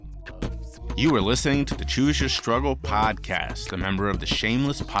You are listening to the Choose Your Struggle podcast, a member of the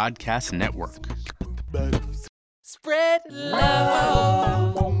Shameless Podcast Network. Spread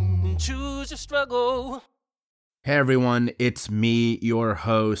love, choose your struggle. Hey everyone, it's me, your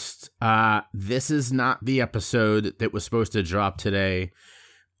host. This is not the episode that was supposed to drop today.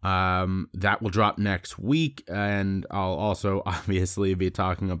 That will drop next week, and I'll also obviously be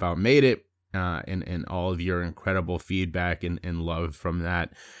talking about Made It, and all of your incredible feedback and love from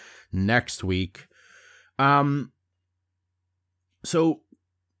that next week. So,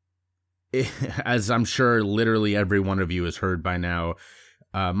 as I'm sure literally every one of you has heard by now,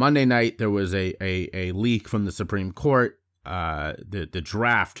 Monday night there was a leak from the Supreme Court, the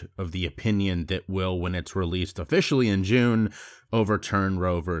draft of the opinion that will, when it's released officially in June, overturn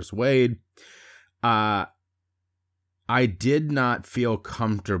Roe versus Wade. I did not feel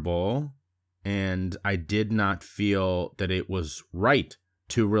comfortable, and I did not feel that it was right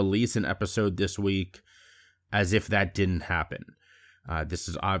to release an episode this week as if that didn't happen. This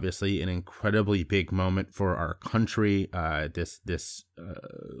is obviously an incredibly big moment for our country. This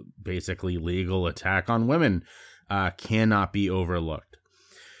basically legal attack on women cannot be overlooked.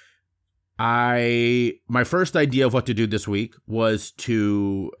 My first idea of what to do this week was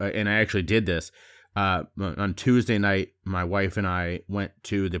to, and I actually did this, on Tuesday night, my wife and I went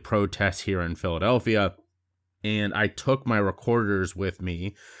to the protests here in Philadelphia, and I took my recorders with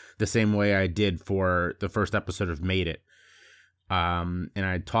me the same way I did for the first episode of Made It. And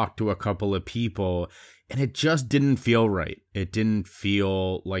I talked to a couple of people, and it just didn't feel right. It didn't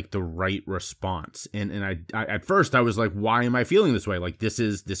feel like the right response. And I at first I was like, why am I feeling this way? Like, this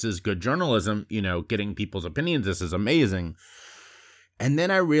is good journalism, getting people's opinions. This is amazing. And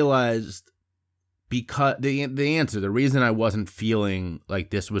then I realized, because the reason I wasn't feeling like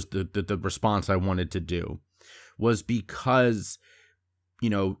this was the response I wanted to do was because,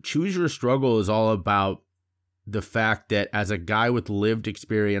 Choose Your Struggle is all about the fact that as a guy with lived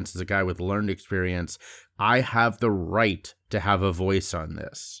experience, as a guy with learned experience, I have the right to have a voice on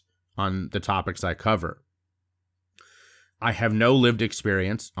this, on the topics I cover. I have no lived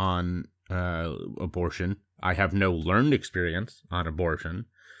experience on abortion. I have no learned experience on abortion.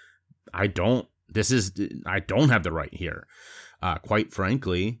 I don't have the right here. Quite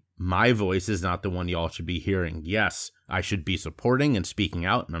frankly, my voice is not the one y'all should be hearing. Yes, I should be supporting and speaking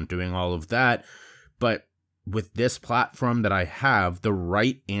out, and I'm doing all of that, but with this platform that I have, the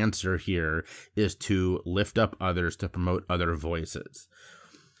right answer here is to lift up others, to promote other voices.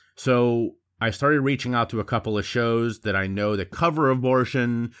 So I started reaching out to a couple of shows that I know that cover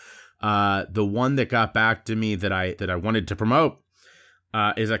abortion. The one that got back to me that I wanted to promote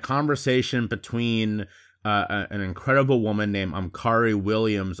is a conversation between an incredible woman named Amkari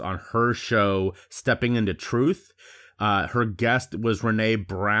Williams on her show, Stepping Into Truth. Her guest was Renee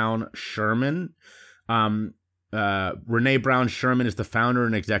Brown Sherman. Renee Brown Sherman is the founder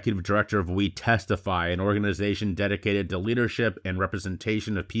and executive director of We Testify, an organization dedicated to leadership and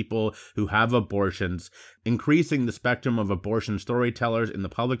representation of people who have abortions, increasing the spectrum of abortion storytellers in the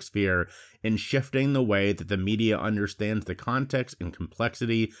public sphere, and shifting the way that the media understands the context and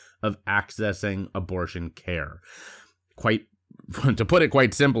complexity of accessing abortion care. To put it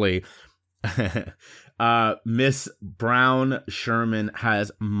quite simply, Miss Brown Sherman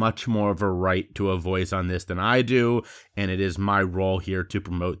has much more of a right to a voice on this than I do, and it is my role here to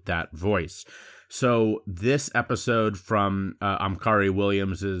promote that voice. So this episode from Amkari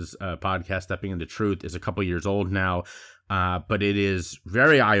Williams's podcast, Stepping Into Truth, is a couple years old now, but it is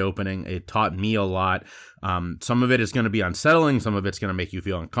very eye-opening. It taught me a lot. Some of it is going to be unsettling. Some of it's going to make you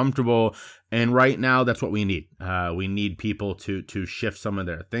feel uncomfortable. And right now, that's what we need. We need people to shift some of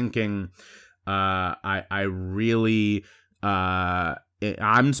their thinking. I'm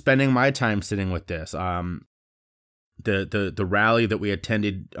spending my time sitting with this. The rally that we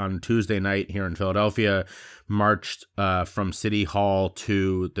attended on Tuesday night here in Philadelphia marched from City Hall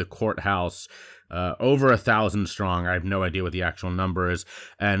to the courthouse, over 1,000 strong. I have no idea what the actual number is,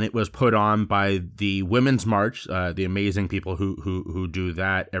 and it was put on by the Women's March, the amazing people who do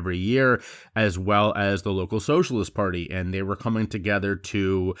that every year, as well as the local Socialist Party, and they were coming together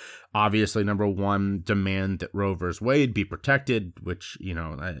to obviously, number one, demand that Roe versus Wade be protected, which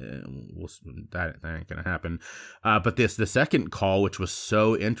that ain't gonna happen. But the second call, which was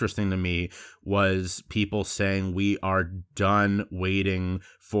so interesting to me, was people saying we are done waiting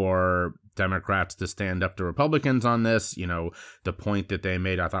for Democrats to stand up to Republicans on this. The point that they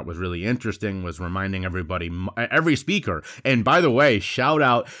made I thought was really interesting was reminding everybody, every speaker, and by the way, shout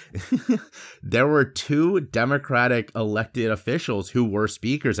out, there were 2 Democratic elected officials who were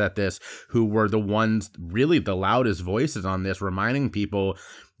speakers at this, who were the ones really the loudest voices on this, reminding people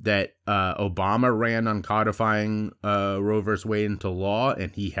that Obama ran on codifying Roe v. Wade into law,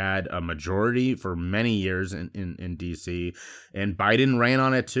 and he had a majority for many years in D.C., and Biden ran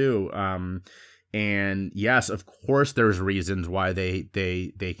on it too. And yes, of course, there's reasons why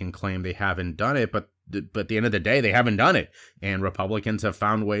they can claim they haven't done it, but at the end of the day, they haven't done it. And Republicans have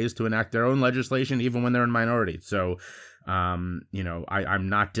found ways to enact their own legislation, even when they're in minority. So, I'm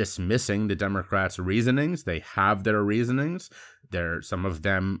not dismissing the Democrats' reasonings. They have their reasonings. Some of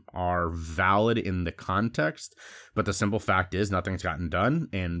them are valid in the context, but the simple fact is nothing's gotten done,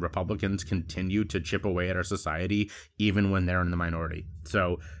 and Republicans continue to chip away at our society, even when they're in the minority.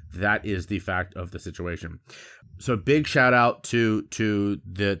 So that is the fact of the situation. So big shout out to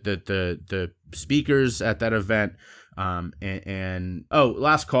the speakers at that event.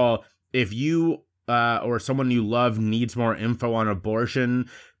 Last call. If you or someone you love needs more info on abortion,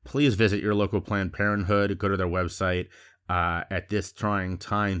 please visit your local Planned Parenthood. Go to their website. At this trying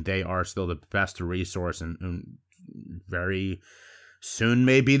time, they are still the best resource and very soon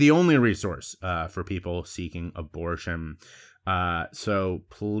may be the only resource for people seeking abortion. So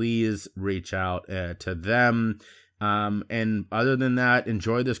please reach out to them. And other than that,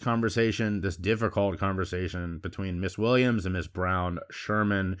 enjoy this conversation, this difficult conversation between Miss Williams and Miss Brown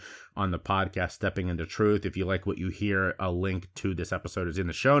Sherman on the podcast Stepping into Truth. If you like what you hear, a link to this episode is in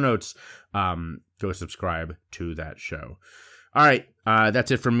the show notes. Go subscribe to that show. All right, that's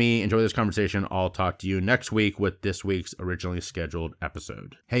it from me. Enjoy this conversation. I'll talk to you next week with this week's originally scheduled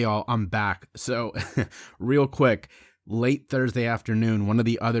episode. Hey, y'all, I'm back. So real quick, late Thursday afternoon, one of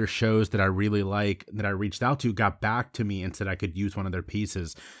the other shows that I really like that I reached out to got back to me and said I could use one of their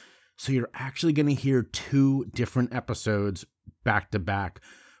pieces. So you're actually going to hear 2 different episodes back to back.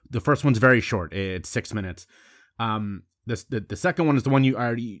 The first one's very short. It's 6 minutes. The second one is the one you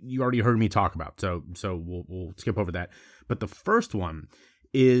already heard me talk about. So we'll skip over that. But the first one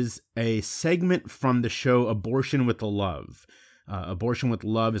is a segment from the show Abortion with Love. Abortion with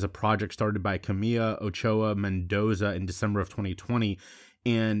Love is a project started by Camila Ochoa Mendoza in December of 2020.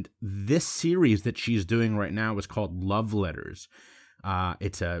 And this series that she's doing right now is called Love Letters.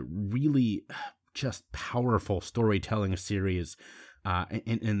 It's a really just powerful storytelling series.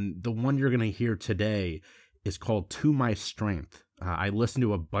 And the one you're going to hear today is called To My Strength. I listened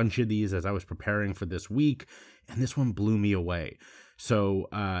to a bunch of these as I was preparing for this week, and this one blew me away. So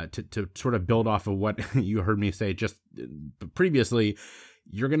to sort of build off of what you heard me say just previously,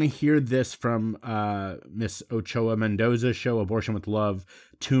 you're going to hear this from Miss Ochoa Mendoza's show, Abortion with Love,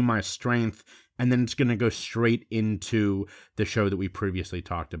 To My Strength, and then it's going to go straight into the show that we previously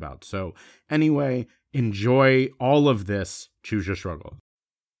talked about. So anyway, enjoy all of this. Choose your struggle.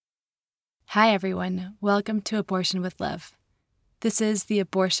 Hi, everyone. Welcome to Abortion with Love. This is the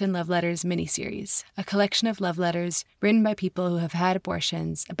Abortion Love Letters miniseries, a collection of love letters written by people who have had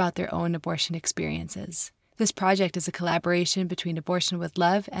abortions about their own abortion experiences. This project is a collaboration between Abortion with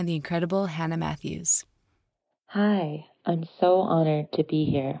Love and the incredible Hannah Matthews. Hi, I'm so honored to be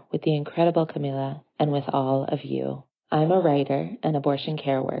here with the incredible Camila and with all of you. I'm a writer and abortion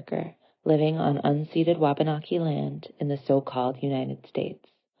care worker living on unceded Wabanaki land in the so-called United States.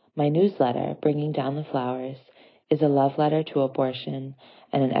 My newsletter, Bringing Down the Flowers, is a love letter to abortion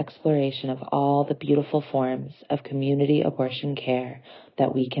and an exploration of all the beautiful forms of community abortion care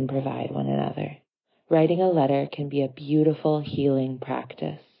that we can provide one another. Writing a letter can be a beautiful healing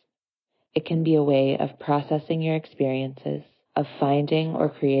practice. It can be a way of processing your experiences, of finding or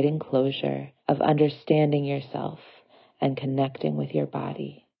creating closure, of understanding yourself and connecting with your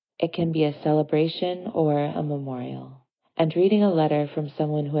body. It can be a celebration or a memorial. And reading a letter from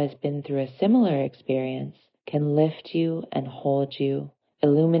someone who has been through a similar experience can lift you and hold you,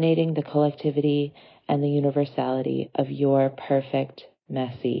 illuminating the collectivity and the universality of your perfect,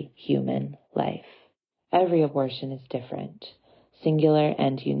 messy human life. Every abortion is different, singular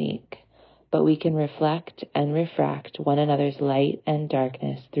and unique, but we can reflect and refract one another's light and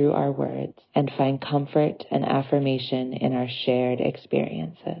darkness through our words and find comfort and affirmation in our shared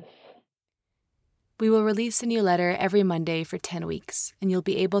experiences. We will release a new letter every Monday for 10 weeks, and you'll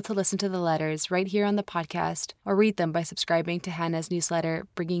be able to listen to the letters right here on the podcast or read them by subscribing to Hannah's newsletter,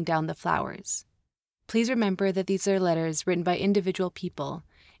 Bringing Down the Flowers. Please remember that these are letters written by individual people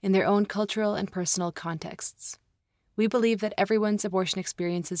in their own cultural and personal contexts. We believe that everyone's abortion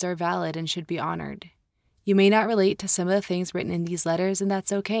experiences are valid and should be honored. You may not relate to some of the things written in these letters, and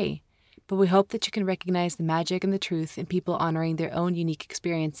that's okay, but we hope that you can recognize the magic and the truth in people honoring their own unique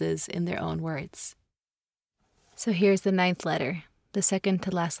experiences in their own words. So here's the 9th letter, the second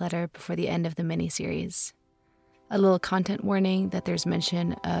to last letter before the end of the mini-series. A little content warning that there's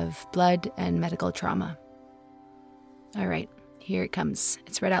mention of blood and medical trauma. All right, Here it comes.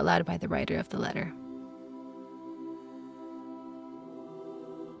 It's read out loud by the writer of the letter.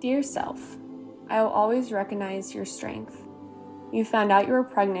 Dear self, I will always recognize your strength. You found out you were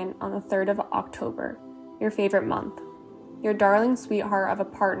pregnant on the 3rd of October, your favorite month. Your darling sweetheart of a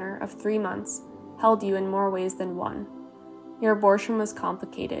partner of 3 months held you in more ways than one. Your abortion was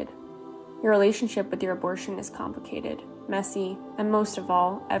complicated. Your relationship with your abortion is complicated, messy, and most of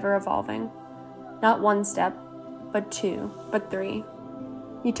all, ever evolving. Not one step, but 2, but 3.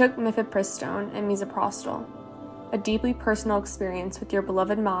 You took mifepristone and misoprostol, a deeply personal experience with your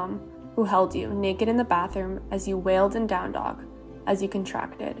beloved mom who held you naked in the bathroom as you wailed and down dog as you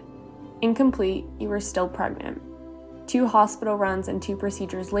contracted. Incomplete, you were still pregnant. 2 hospital runs and 2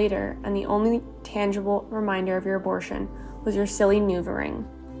 procedures later, and the only tangible reminder of your abortion was your silly Nuva ring,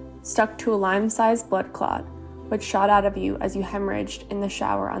 stuck to a lime-sized blood clot, which shot out of you as you hemorrhaged in the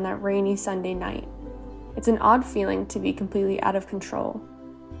shower on that rainy Sunday night. It's an odd feeling to be completely out of control,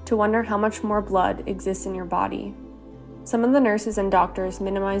 to wonder how much more blood exists in your body. Some of the nurses and doctors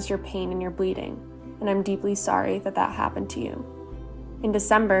minimized your pain and your bleeding, and I'm deeply sorry that happened to you. In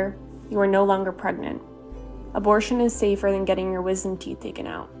December, you are no longer pregnant. Abortion is safer than getting your wisdom teeth taken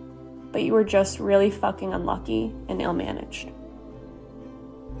out, but you were just really fucking unlucky and ill-managed.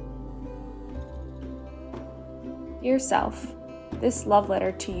 Dear self, this love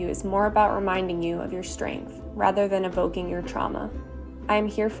letter to you is more about reminding you of your strength rather than evoking your trauma. I am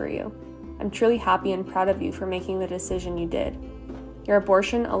here for you. I'm truly happy and proud of you for making the decision you did. Your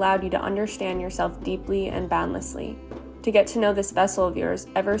abortion allowed you to understand yourself deeply and boundlessly, to get to know this vessel of yours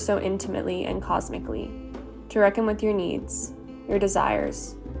ever so intimately and cosmically, to reckon with your needs, your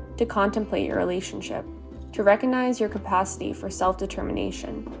desires, to contemplate your relationship, to recognize your capacity for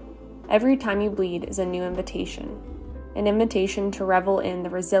self-determination. Every time you bleed is a new invitation, an invitation to revel in the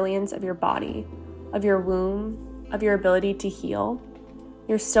resilience of your body, of your womb, of your ability to heal.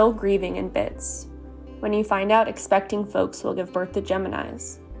 You're still grieving in bits. When you find out expecting folks will give birth to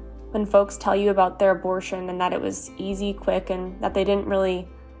Geminis, when folks tell you about their abortion and that it was easy, quick, and that they didn't really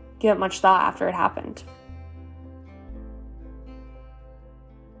give it much thought after it happened.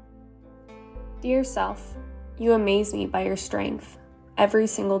 Dear self, you amaze me by your strength every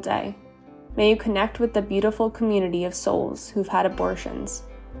single day. May you connect with the beautiful community of souls who've had abortions.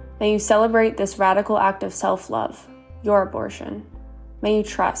 May you celebrate this radical act of self-love, your abortion. May you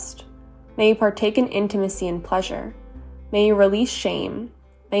trust. May you partake in intimacy and pleasure. May you release shame.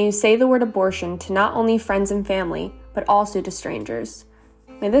 May you say the word abortion to not only friends and family, but also to strangers.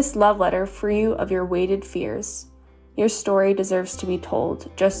 May this love letter free you of your weighted fears. Your story deserves to be told,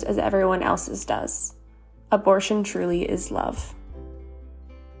 just as everyone else's does. Abortion truly is love.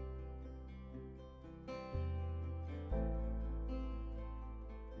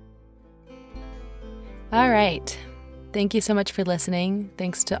 All right. Thank you so much for listening.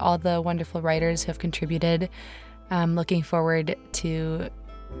 Thanks to all the wonderful writers who have contributed. I'm looking forward to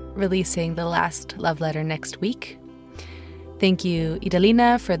releasing the last love letter next week. Thank you,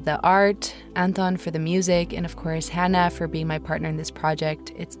 Idalina, for the art, Anton for the music, and of course, Hannah for being my partner in this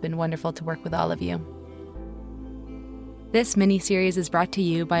project. It's been wonderful to work with all of you. This mini-series is brought to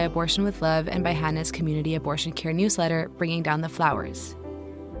you by Abortion with Love and by Hannah's Community Abortion Care newsletter, Bringing Down the Flowers.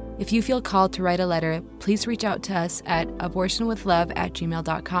 If you feel called to write a letter, please reach out to us at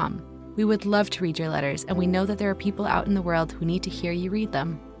abortionwithlove@gmail.com. We would love to read your letters, and we know that there are people out in the world who need to hear you read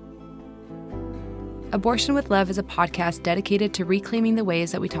them. Abortion with Love is a podcast dedicated to reclaiming the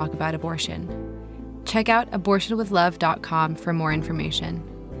ways that we talk about abortion. Check out abortionwithlove.com for more information.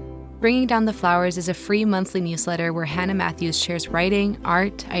 Bringing Down the Flowers is a free monthly newsletter where Hannah Matthews shares writing,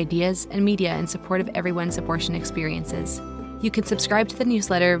 art, ideas, and media in support of everyone's abortion experiences. You can subscribe to the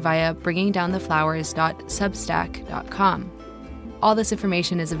newsletter via bringingdowntheflowers.substack.com. All this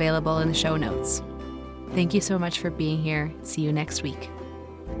information is available in the show notes. Thank you so much for being here. See you next week.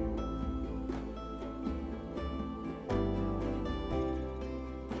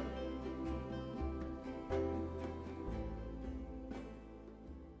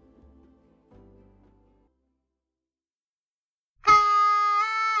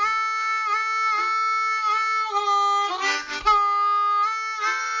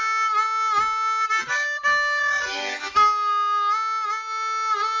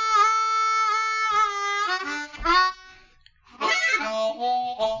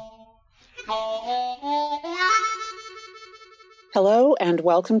 Hello and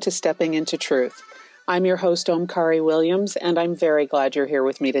welcome to Stepping into Truth. I'm your host, Omkari Williams, and I'm very glad you're here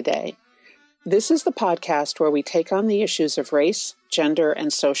with me today. This is the podcast where we take on the issues of race, gender,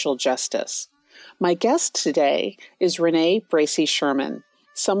 and social justice. My guest today is Renee Bracey Sherman,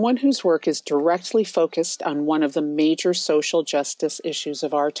 someone whose work is directly focused on one of the major social justice issues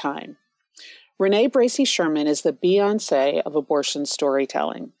of our time. Renee Bracey Sherman is the Beyoncé of abortion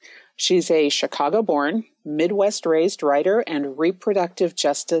storytelling. She's a Chicago-born, Midwest-raised writer and reproductive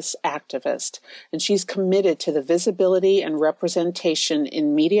justice activist, and she's committed to the visibility and representation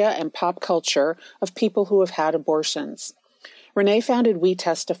in media and pop culture of people who have had abortions. Renee founded We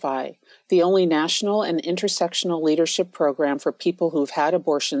Testify, the only national and intersectional leadership program for people who've had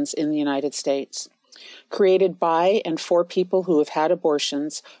abortions in the United States. Created by and for people who have had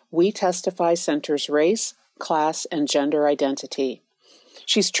abortions, We Testify centers race, class, and gender identity.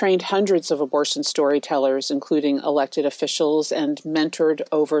 She's trained hundreds of abortion storytellers, including elected officials, and mentored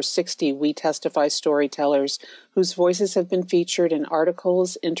over 60 We Testify storytellers whose voices have been featured in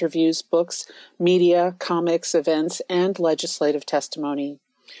articles, interviews, books, media, comics, events, and legislative testimony.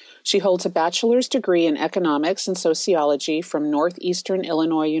 She holds a bachelor's degree in economics and sociology from Northeastern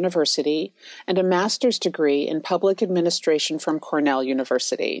Illinois University and a master's degree in public administration from Cornell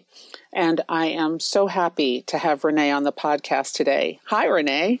University. And I am so happy to have Renee on the podcast today. Hi,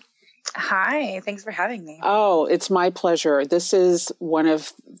 Renee. Hi, thanks for having me. Oh, it's my pleasure. This is one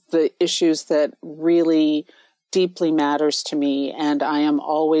of the issues that really deeply matters to me, and I am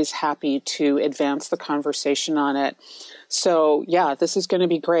always happy to advance the conversation on it. So, yeah, this is going to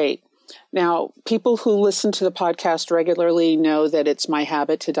be great. Now, people who listen to the podcast regularly know that it's my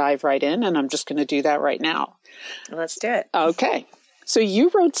habit to dive right in, and I'm just going to do that right now. Let's do it. Okay. So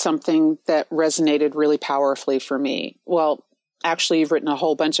you wrote something that resonated really powerfully for me. Well, actually, you've written a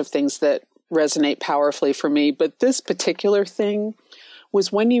whole bunch of things that resonate powerfully for me, but this particular thing was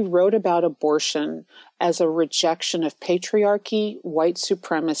when you wrote about abortion as a rejection of patriarchy, white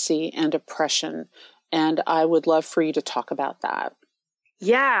supremacy, and oppression. And I would love for you to talk about that.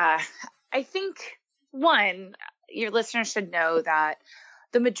 Yeah, I think, one, your listeners should know that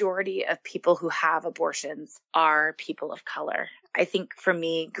the majority of people who have abortions are people of color. I think for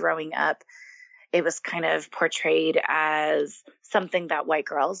me, growing up, it was kind of portrayed as something that white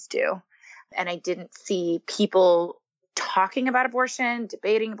girls do. And I didn't see people talking about abortion,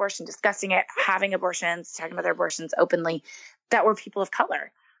 debating abortion, discussing it, having abortions, talking about their abortions openly, that were people of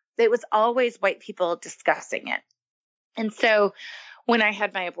color. It was always white people discussing it. And so when I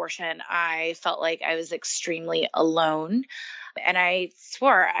had my abortion, I felt like I was extremely alone. And I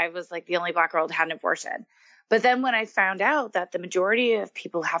swore I was like the only Black girl that had an abortion. But then when I found out that the majority of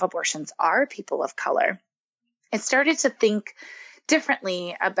people who have abortions are people of color, I started to think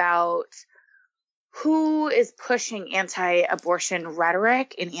differently about who is pushing anti-abortion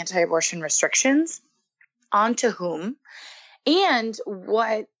rhetoric and anti-abortion restrictions onto whom, and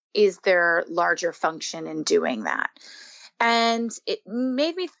what is their larger function in doing that. And it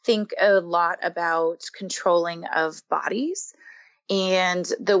made me think a lot about controlling of bodies and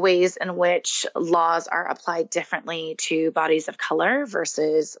the ways in which laws are applied differently to bodies of color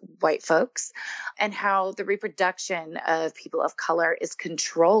versus white folks, and how the reproduction of people of color is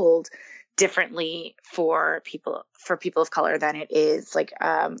controlled differently for people of color than it is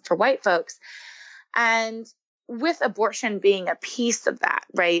for white folks. And with abortion being a piece of that,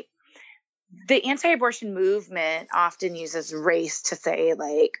 right? The anti-abortion movement often uses race to say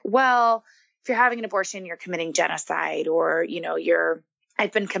well, if you're having an abortion, you're committing genocide, or,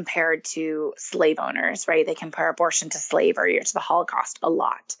 I've been compared to slave owners, right? They compare abortion to slavery or to the Holocaust a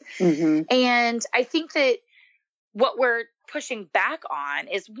lot. Mm-hmm. And I think that what we're pushing back on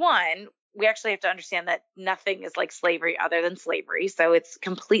is, one, we actually have to understand that nothing is like slavery other than slavery. So it's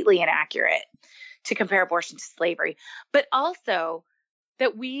completely inaccurate to compare abortion to slavery, but also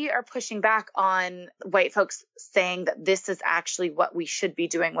that we are pushing back on white folks saying that this is actually what we should be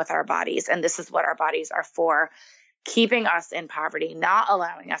doing with our bodies. And this is what our bodies are for, keeping us in poverty, not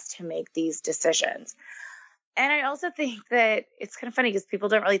allowing us to make these decisions. And I also think that it's kind of funny because people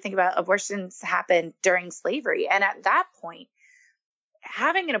don't really think about abortions happen during slavery. And at that point,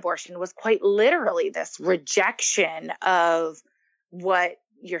 having an abortion was quite literally this rejection of what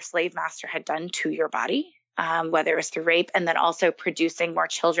your slave master had done to your body, whether it was through rape, and then also producing more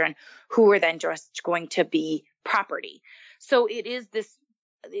children who were then just going to be property. So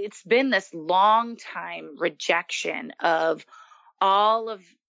it's been this long time rejection of all of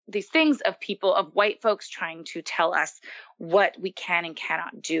these things, of people, of white folks trying to tell us what we can and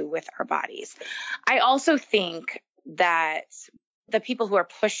cannot do with our bodies. I also think that the people who are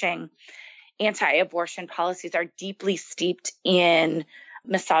pushing anti-abortion policies are deeply steeped in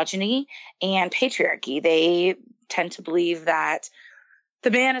misogyny and patriarchy. They tend to believe that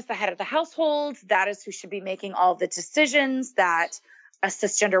the man is the head of the household, that is who should be making all the decisions, that a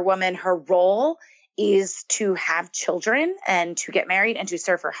cisgender woman, her role is to have children and to get married and to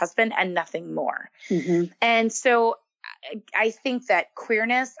serve her husband and nothing more. Mm-hmm. And so I think that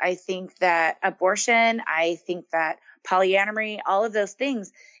queerness, I think that abortion, I think that polyamory, all of those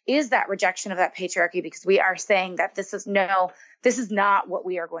things is that rejection of that patriarchy, because we are saying that this is not what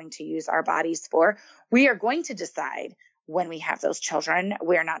we are going to use our bodies for. We are going to decide when we have those children.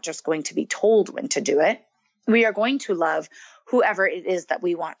 We're not just going to be told when to do it. We are going to love whoever it is that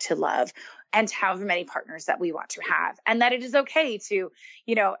we want to love and however many partners that we want to have. And that it is okay to,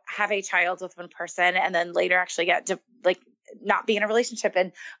 have a child with one person and then later actually get to not be in a relationship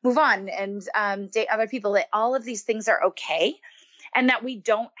and move on and date other people. That all of these things are okay. And that we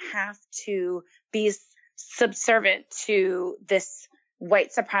don't have to be subservient to this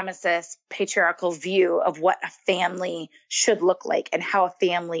white supremacist patriarchal view of what a family should look like and how a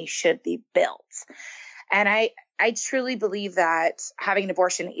family should be built. And I truly believe that having an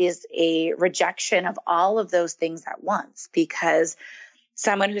abortion is a rejection of all of those things at once, because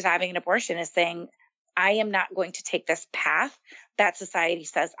someone who's having an abortion is saying, I am not going to take this path that society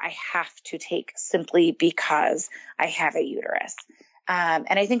says I have to take simply because I have a uterus. And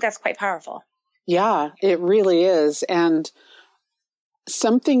I think that's quite powerful. Yeah, it really is. And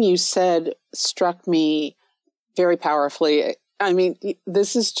something you said struck me very powerfully. I mean,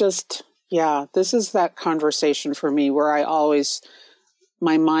 this is that conversation for me where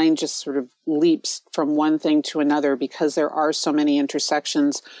my mind just sort of leaps from one thing to another because there are so many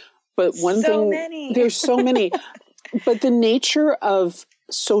intersections. But there's so many, but the nature of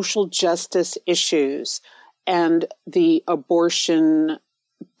social justice issues and the abortion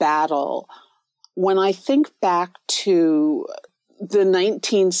battle, when I think back to the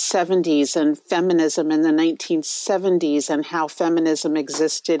 1970s and feminism in the 1970s and how feminism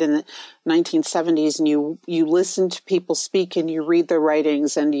existed in the 1970s, and you listen to people speak and you read their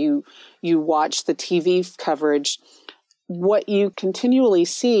writings and you watch the TV coverage, what you continually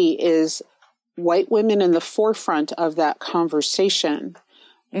see is white women in the forefront of that conversation,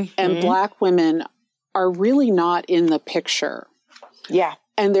 and Black women are really not in the picture. Yeah.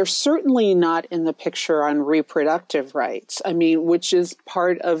 And they're certainly not in the picture on reproductive rights. I mean, which is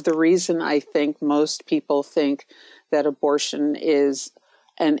part of the reason I think most people think that abortion is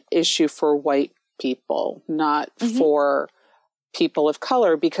an issue for white people, not for people of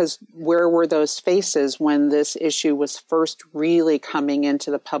color, because where were those faces when this issue was first really coming into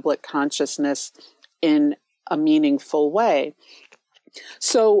the public consciousness in a meaningful way?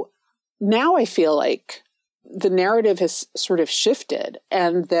 So now I feel like the narrative has sort of shifted,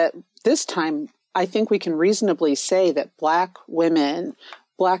 and that this time I think we can reasonably say that Black women,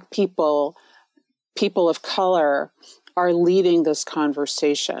 Black people, people of color are leading this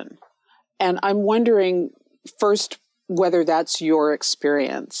conversation. And I'm wondering first whether that's your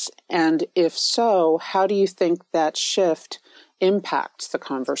experience. And if so, how do you think that shift impacts the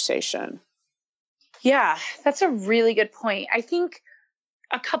conversation? Yeah, that's a really good point. I think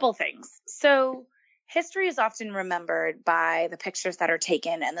a couple things. So history is often remembered by the pictures that are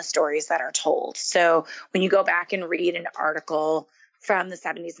taken and the stories that are told. So when you go back and read an article from the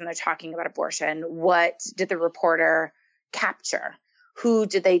 70s and they're talking about abortion, what did the reporter capture? Who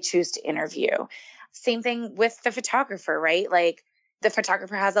did they choose to interview? Same thing with the photographer, right? Like the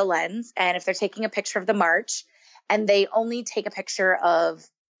photographer has a lens, and if they're taking a picture of the march and they only take a picture of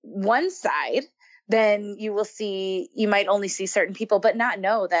one side, then you might only see certain people, but not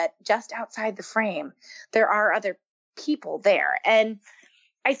know that just outside the frame, there are other people there. And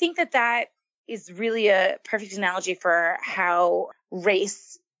I think that is really a perfect analogy for how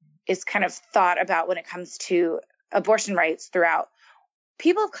race is kind of thought about when it comes to abortion rights throughout.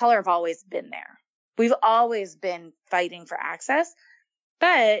 People of color have always been there. We've always been fighting for access,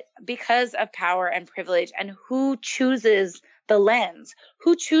 but because of power and privilege and who chooses the lens,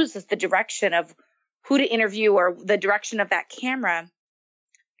 who chooses the direction of who to interview or the direction of that camera,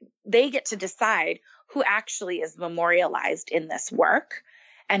 they get to decide who actually is memorialized in this work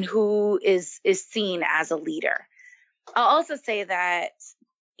and who is seen as a leader. I'll also say that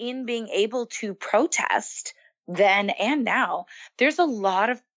in being able to protest then and now, there's a lot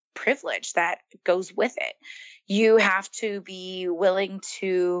of privilege that goes with it. You have to be willing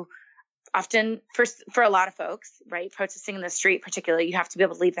to, often for a lot of folks, right, protesting in the street particularly, you have to be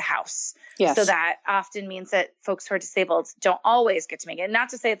able to leave the house. Yes. So that often means that folks who are disabled don't always get to make it. Not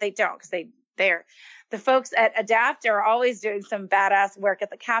to say that they don't, because they're the folks at ADAPT are always doing some badass work at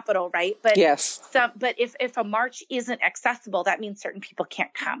the Capitol, right? But yes. But if a march isn't accessible, that means certain people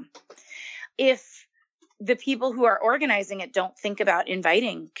can't come. If the people who are organizing it don't think about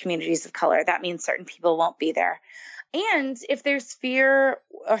inviting communities of color, that means certain people won't be there. And if there's fear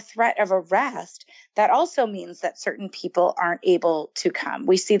or threat of arrest, that also means that certain people aren't able to come.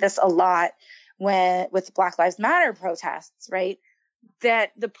 We see this a lot with Black Lives Matter protests, right?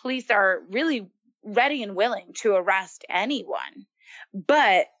 That the police are really ready and willing to arrest anyone.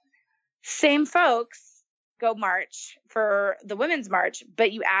 But same folks go march for the Women's March,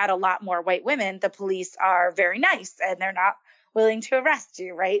 but you add a lot more white women, the police are very nice and they're not willing to arrest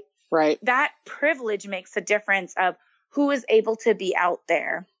you, right? Right. That privilege makes a difference of who is able to be out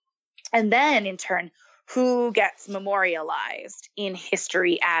there. And then in turn, who gets memorialized in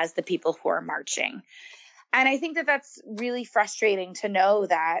history as the people who are marching. And I think that that's really frustrating to know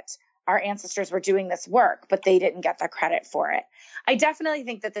that our ancestors were doing this work, but they didn't get the credit for it. I definitely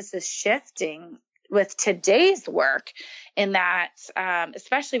think that this is shifting with today's work in that,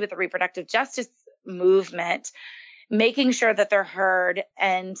 especially with the reproductive justice movement, making sure that they're heard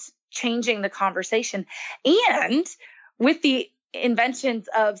and changing the conversation. And with the inventions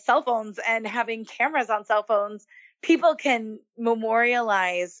of cell phones and having cameras on cell phones, people can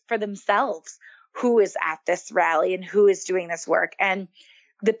memorialize for themselves who is at this rally and who is doing this work. And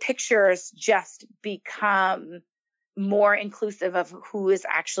the pictures just become more inclusive of who is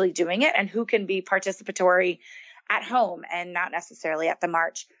actually doing it and who can be participatory at home and not necessarily at the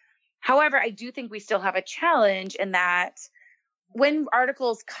march. However, I do think we still have a challenge in that when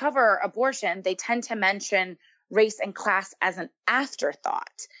articles cover abortion, they tend to mention race and class as an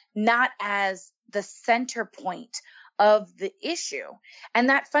afterthought, not as the center point of the issue. And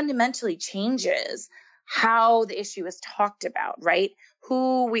that fundamentally changes how the issue is talked about, right?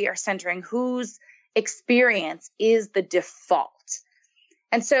 Who we are centering, whose experience is the default.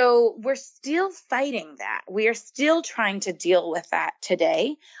 And so we're still fighting that. We are still trying to deal with that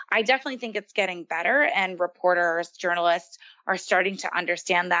today. I definitely think it's getting better, and reporters, journalists are starting to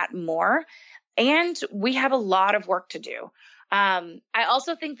understand that more. And we have a lot of work to do. I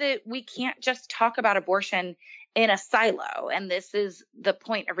also think that we can't just talk about abortion in a silo. And this is the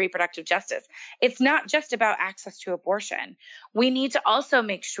point of reproductive justice. It's not just about access to abortion. We need to also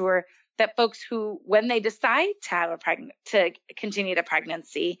make sure that folks who, when they decide to have to continue the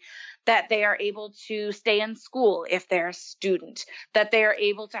pregnancy, that they are able to stay in school if they're a student, that they are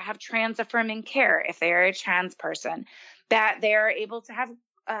able to have trans affirming care if they are a trans person, that they are able to have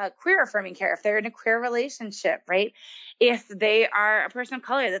queer affirming care if they're in a queer relationship, right? If they are a person of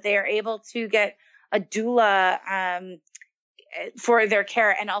color, that they are able to get a doula for their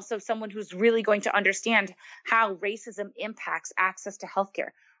care, and also someone who's really going to understand how racism impacts access to healthcare.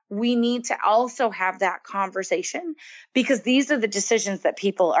 We need to also have that conversation, because these are the decisions that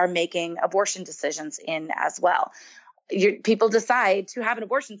people are making abortion decisions in as well. People decide to have an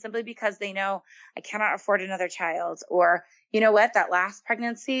abortion simply because they know, I cannot afford another child, or, you know what, that last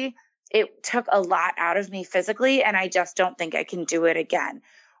pregnancy, it took a lot out of me physically, and I just don't think I can do it again.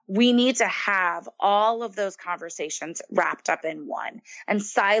 We need to have all of those conversations wrapped up in one, and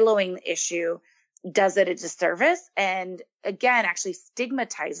siloing the issue does it a disservice, and again, actually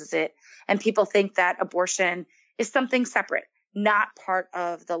stigmatizes it. And people think that abortion is something separate, not part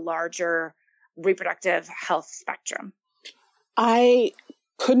of the larger reproductive health spectrum. I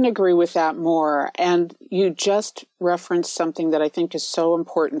couldn't agree with that more. And you just referenced something that I think is so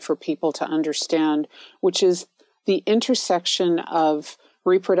important for people to understand, which is the intersection of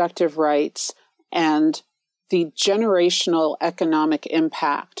reproductive rights and the generational economic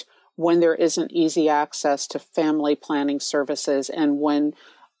impact when there isn't easy access to family planning services, and when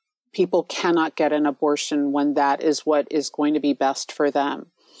people cannot get an abortion when that is what is going to be best for them.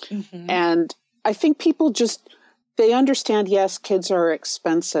 Mm-hmm. And I think people they understand, yes, kids are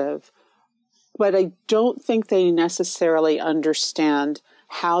expensive, but I don't think they necessarily understand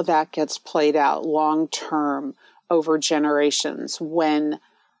how that gets played out long term over generations, when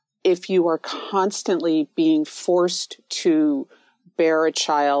if you are constantly being forced to bear a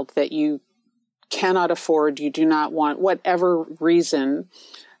child that you cannot afford, you do not want, whatever reason,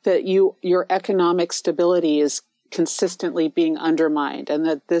 that your economic stability is consistently being undermined, and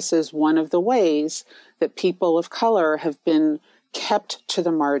that this is one of the ways that people of color have been kept to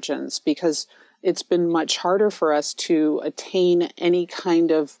the margins, because it's been much harder for us to attain any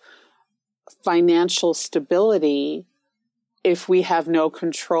kind of financial stability if we have no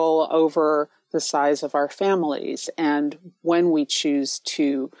control over the size of our families and when we choose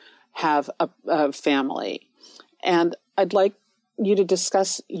to have a family. And I'd like you to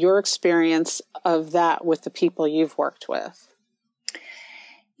discuss your experience of that with the people you've worked with.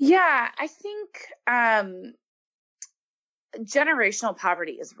 Yeah, I think generational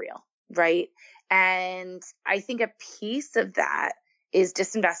poverty is real, right? And I think a piece of that is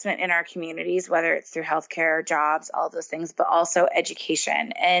disinvestment in our communities, whether it's through healthcare, jobs, all of those things, but also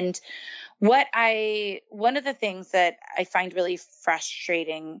education. And one of the things that I find really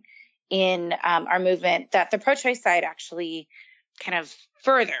frustrating in our movement that the pro-choice side actually kind of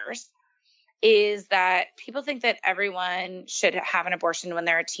furthers is that people think that everyone should have an abortion when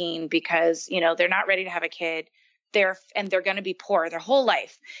they're a teen because, they're not ready to have a kid. They're going to be poor their whole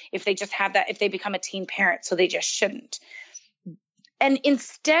life if they just have that, if they become a teen parent. So they just shouldn't. And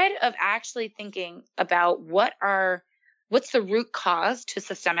instead of actually thinking about what's the root cause to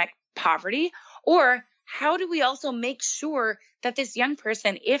systemic poverty, or how do we also make sure that this young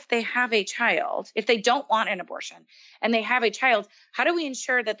person, if they have a child, if they don't want an abortion and they have a child, how do we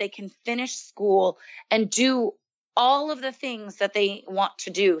ensure that they can finish school and do all of the things that they want to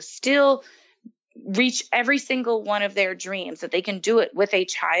do, still reach every single one of their dreams, that they can do it with a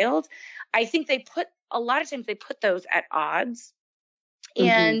child? I think a lot of times they put those at odds.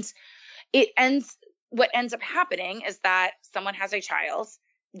 And what ends up happening is that someone has a child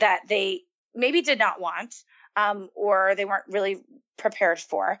that they maybe did not want, or they weren't really prepared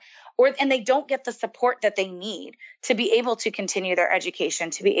for, and they don't get the support that they need to be able to continue their education,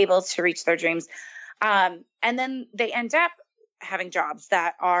 to be able to reach their dreams. And then they end up having jobs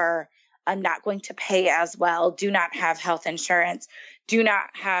that are not going to pay as well, do not have health insurance, do not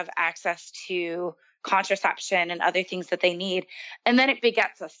have access to contraception and other things that they need. And then it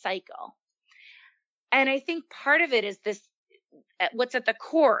begets a cycle. And I think part of it is this, what's at the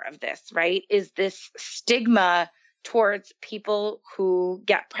core of this, right, is this stigma towards people who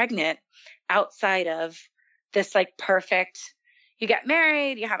get pregnant outside of this like perfect, you get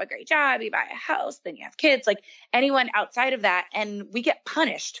married, you have a great job, you buy a house, then you have kids, like anyone outside of that, and we get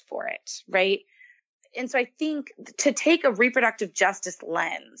punished for it, right? And so I think to take a reproductive justice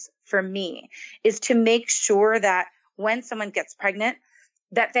lens for me is to make sure that when someone gets pregnant,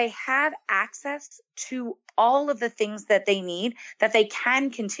 that they have access to all of the things that they need, that they can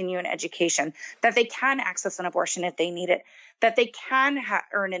continue an education, that they can access an abortion if they need it, that they can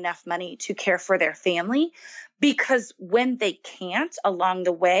earn enough money to care for their family, because when they can't along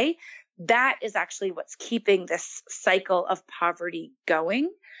the way, that is actually what's keeping this cycle of poverty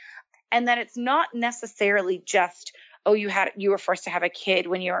going. And that it's not necessarily just, you were forced to have a kid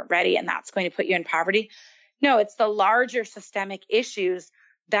when you weren't ready and that's going to put you in poverty. No, it's the larger systemic issues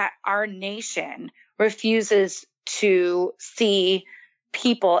that our nation refuses to see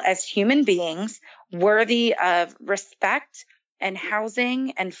people as human beings worthy of respect and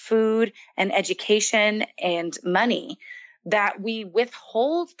housing and food and education and money, that we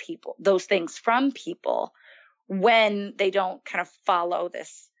withhold those things from people when they don't kind of follow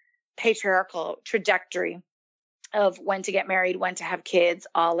this patriarchal trajectory of when to get married, when to have kids,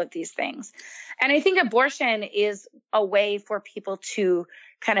 all of these things. And I think abortion is a way for people to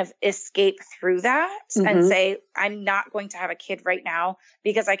kind of escape through that and say, I'm not going to have a kid right now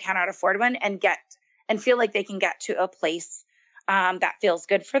because I cannot afford one, and feel like they can get to a place that feels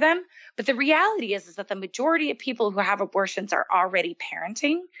good for them. But the reality is that the majority of people who have abortions are already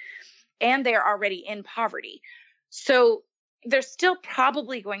parenting and they're already in poverty. So they're still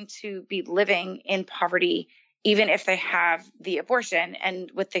probably going to be living in poverty even if they have the abortion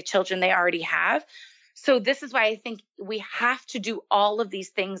and with the children they already have. So this is why I think we have to do all of these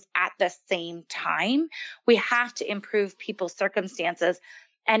things at the same time. We have to improve people's circumstances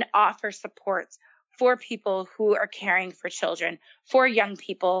and offer supports for people who are caring for children, for young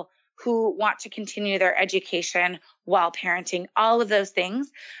people who want to continue their education while parenting, all of those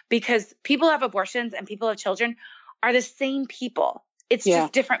things, because people have abortions and people have children are the same people. It's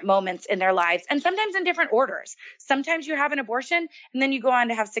just different moments in their lives, and sometimes in different orders. Sometimes you have an abortion and then you go on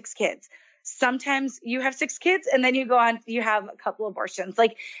to have 6 kids. Sometimes you have 6 kids and then you go on, you have a couple abortions.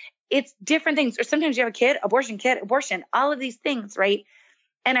 Like, it's different things. Or sometimes you have a kid, abortion, all of these things, right?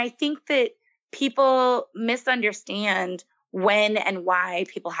 And I think that people misunderstand when and why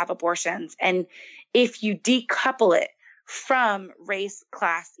people have abortions. And if you decouple it from race,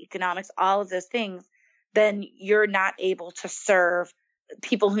 class, economics, all of those things, then you're not able to serve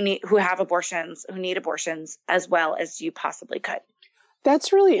people who have abortions, who need abortions, as well as you possibly could.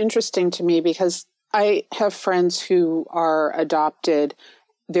 That's really interesting to me because I have friends who are adopted.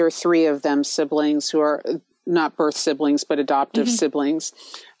 There are 3 of them siblings who are not birth siblings, but adoptive siblings.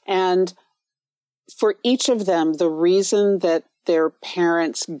 And for each of them, the reason that their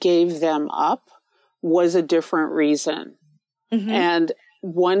parents gave them up was a different reason. And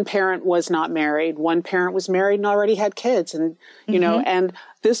one parent was not married. One parent was married and already had kids. And, you know, and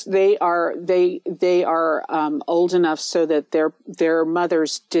they are old enough so that their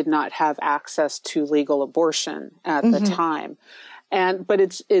mothers did not have access to legal abortion at the time. But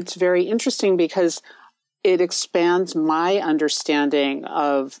it's very interesting because it expands my understanding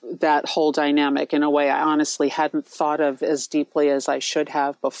of that whole dynamic in a way I honestly hadn't thought of as deeply as I should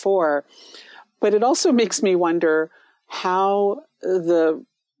have before. But it also makes me wonder how the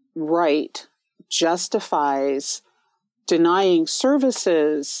right justifies denying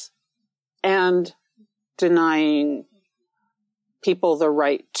services and denying people the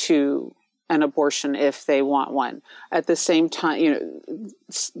right to an abortion if they want one. At the same time,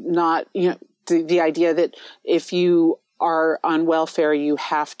 it's not, the idea that if you are on welfare, you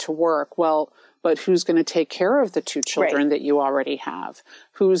have to work. Well, but who's going to take care of the two children that you already have?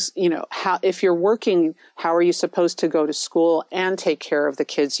 Who's, if you're working, how are you supposed to go to school and take care of the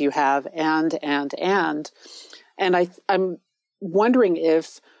kids you have? And I'm wondering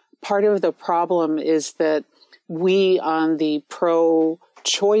if part of the problem is that we on the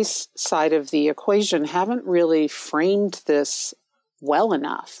pro-choice side of the equation haven't really framed this well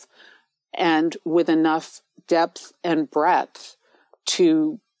enough and with enough depth and breadth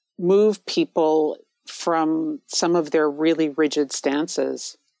to move people from some of their really rigid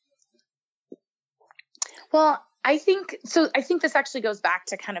stances. Well, I think this actually goes back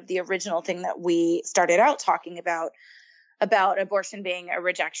to kind of the original thing that we started out talking about abortion being a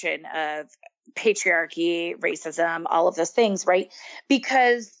rejection of patriarchy, racism, all of those things, right?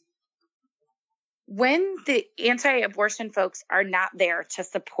 Because when the anti-abortion folks are not there to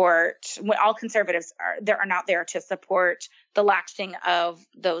support, when all conservatives are not there to support the laxing of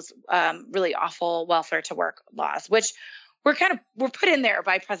those really awful welfare to work laws, which were put in there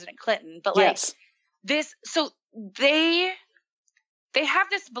by President Clinton, but yes. So they have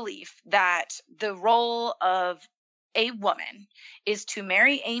this belief that the role of a woman is to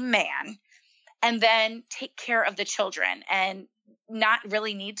marry a man and then take care of the children and not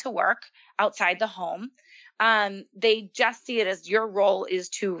really need to work outside the home. They just see it as your role is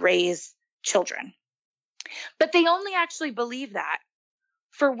to raise children. But they only actually believe that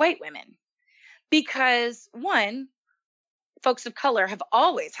for white women because, one, folks of color have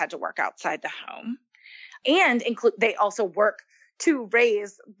always had to work outside the home, and they also work to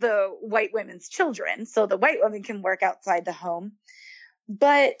raise the white women's children, so the white women can work outside the home.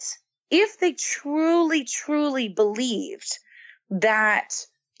 But if they truly, truly believed that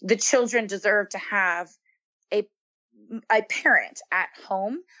the children deserve to have a parent at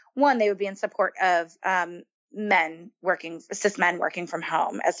home, one, they would be in support of cis men working from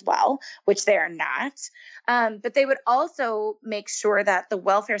home as well, which they are not. But they would also make sure that the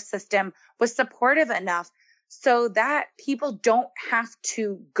welfare system was supportive enough so that people don't have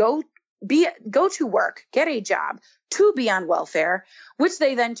to go to work, get a job to be on welfare, which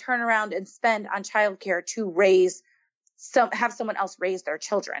they then turn around and spend on childcare to have someone else raise their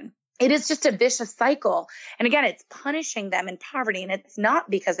children. It is just a vicious cycle. And again, it's punishing them in poverty. And it's not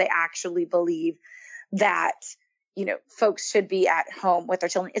because they actually believe that, folks should be at home with their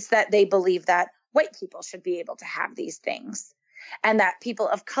children. It's that they believe that white people should be able to have these things and that people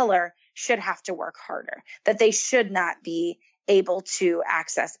of color should have to work harder, that they should not be able to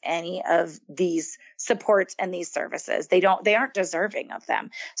access any of these supports and these services. They aren't deserving of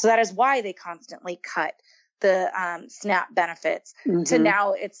them. So that is why they constantly cut the SNAP benefits to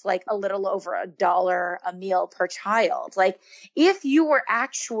now it's like a little over $1 a meal per child. Like if you were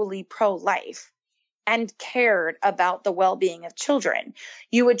actually pro-life and cared about the well-being of children,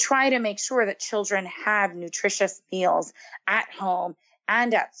 you would try to make sure that children have nutritious meals at home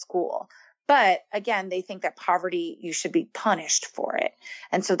and at school. But again, they think that poverty, you should be punished for it.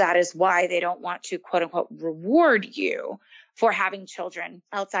 And so that is why they don't want to, quote unquote, reward you for having children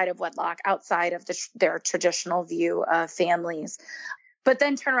outside of wedlock, outside of their traditional view of families, but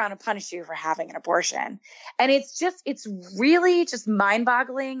then turn around and punish you for having an abortion. And it's really just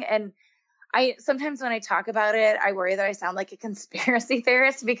mind-boggling. And sometimes when I talk about it, I worry that I sound like a conspiracy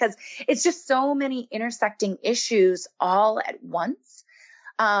theorist because it's just so many intersecting issues all at once.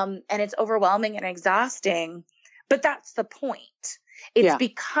 And it's overwhelming and exhausting, but that's the point. It's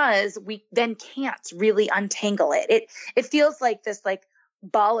because we then can't really untangle it. It feels like this like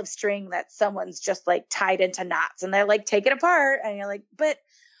ball of string that someone's just like tied into knots and they're like, take it apart. And you're like, but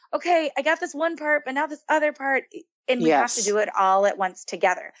okay, I got this one part, but now this other part, and we have to do it all at once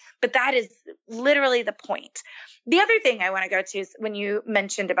together. But that is literally the point. The other thing I want to go to is when you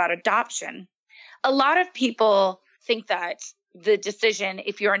mentioned about adoption, a lot of people think that the decision,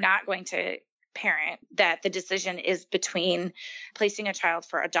 if you're not going to parent, that the decision is between placing a child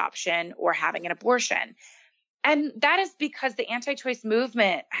for adoption or having an abortion. And that is because the anti-choice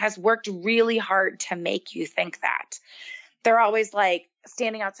movement has worked really hard to make you think that. They're always like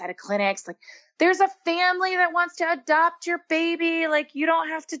standing outside of clinics, like, there's a family that wants to adopt your baby. Like, you don't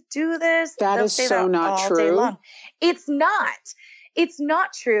have to do this. That They'll is say so that not all true. day long. It's not. It's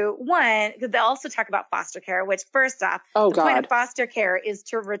not true. One, because they also talk about foster care, which first off, the point of foster care is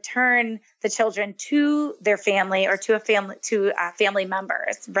to return the children to their family or to family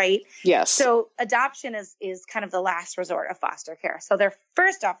members, right? Yes. So adoption is kind of the last resort of foster care. So they're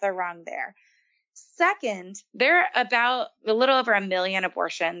wrong there. Second, there are about a little over 1 million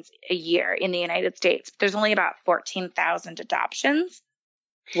abortions a year in the United States. There's only about 14,000 adoptions.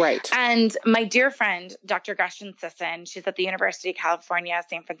 Right. And my dear friend, Dr. Gretchen Sisson, she's at the University of California,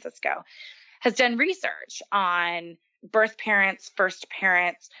 San Francisco, has done research on birth parents, first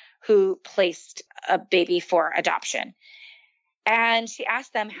parents who placed a baby for adoption. And she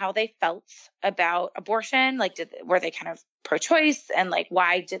asked them how they felt about abortion. Like, were they kind of pro-choice, and like,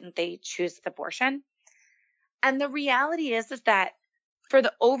 why didn't they choose abortion? And the reality is that for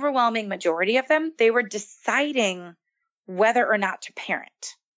the overwhelming majority of them, they were deciding whether or not to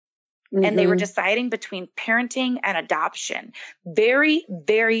parent. Mm-hmm. And they were deciding between parenting and adoption. Very,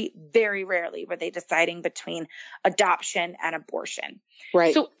 very, very rarely were they deciding between adoption and abortion.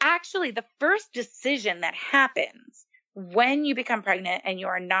 Right. So actually, the first decision that happens when you become pregnant and you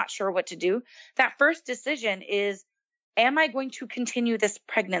are not sure what to do, that first decision is, am I going to continue this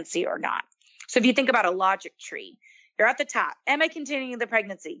pregnancy or not? So if you think about a logic tree, you're at the top. Am I continuing the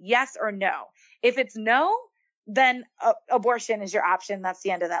pregnancy? Yes or no? If it's no, then abortion is your option. That's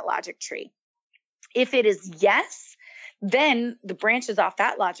the end of that logic tree. If it is yes, then the branches off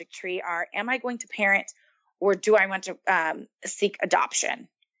that logic tree are, am I going to parent, or do I want to seek adoption?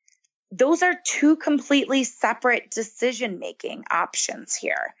 Those are two completely separate decision-making options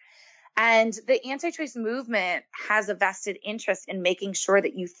here. And the anti-choice movement has a vested interest in making sure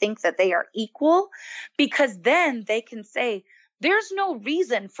that you think that they are equal, because then they can say, there's no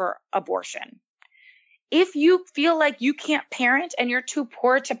reason for abortion. If you feel like you can't parent and you're too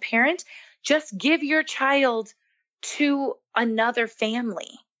poor to parent, just give your child to another family.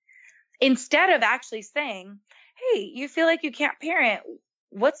 Instead of actually saying, hey, you feel like you can't parent.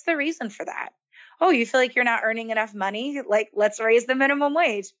 What's the reason for that? Oh, you feel like you're not earning enough money? Like, let's raise the minimum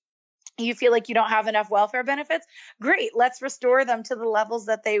wage. You feel like you don't have enough welfare benefits? Great. Let's restore them to the levels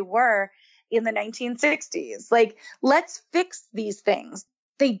that they were in the 1960s. Like, let's fix these things.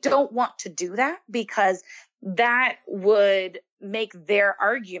 They don't want to do that because that would make their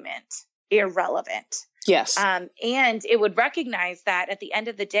argument irrelevant. Yes. And it would recognize that at the end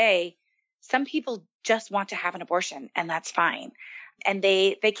of the day, some people just want to have an abortion, and that's fine. And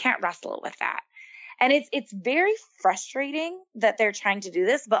they can't wrestle with that. And it's very frustrating that they're trying to do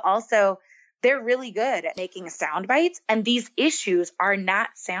this, but also they're really good at making sound bites. And these issues are not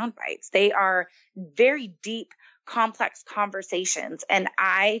sound bites. They are very deep, complex conversations. And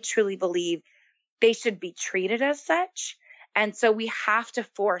I truly believe they should be treated as such. And so we have to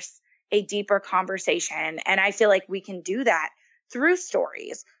force a deeper conversation. And I feel like we can do that through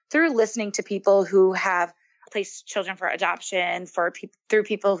stories, through listening to people who have placed children for adoption, through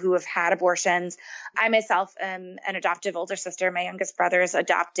people who have had abortions. I myself am an adoptive older sister. My youngest brother is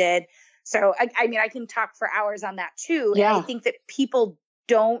adopted. So, I mean, I can talk for hours on that too. Yeah. And I think that people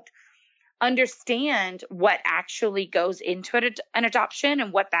don't understand what actually goes into an adoption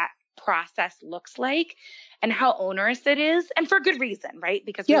and what that process looks like and how onerous it is. And for good reason, right?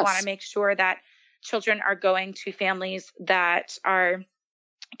 Because we want to make sure that children are going to families that are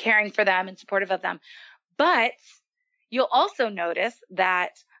caring for them and supportive of them. But you'll also notice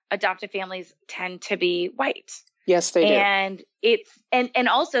that adoptive families tend to be white. Yes, they do. And and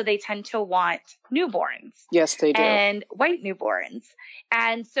also they tend to want newborns. Yes, they do. And white newborns.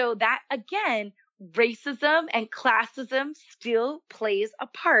 And so that, again, racism and classism still plays a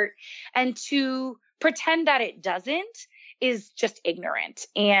part. And to pretend that it doesn't is just ignorant,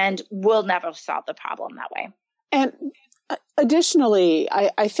 and will never solve the problem that way. And additionally,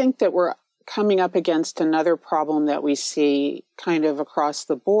 I think that we're coming up against another problem that we see kind of across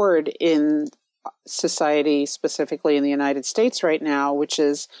the board in society, specifically in the United States right now, which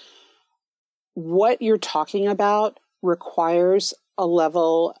is what you're talking about requires a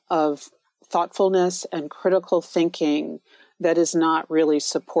level of thoughtfulness and critical thinking that is not really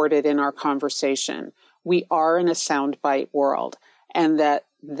supported in our conversation. We are in a soundbite world, and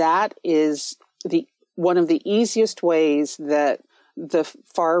that is one of the easiest ways that the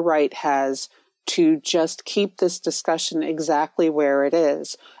far right has to just keep this discussion exactly where it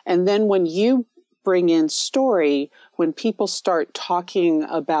is. And then when you bring in story, when people start talking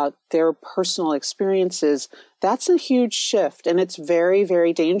about their personal experiences, that's a huge shift, and it's very,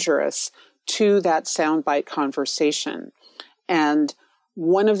 very dangerous to that soundbite conversation. And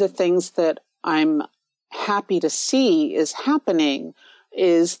one of the things that I'm happy to see is happening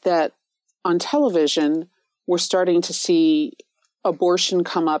is that on television, we're starting to see abortion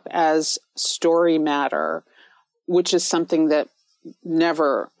come up as story matter, which is something that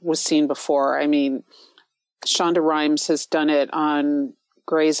never was seen before. I mean, Shonda Rhimes has done it on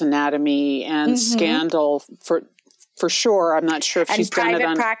Grey's Anatomy and Scandal for sure. I'm not sure if she's done it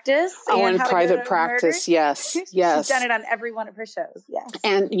on Practice. And Private Practice. Yes. Yes. She's done it on every one of her shows. Yes.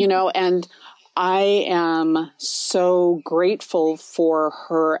 And, and I am so grateful for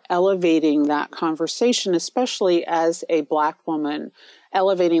her elevating that conversation, especially as a Black woman,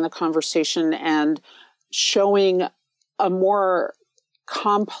 elevating the conversation and showing a more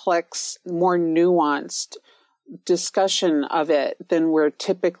complex, more nuanced discussion of it than we're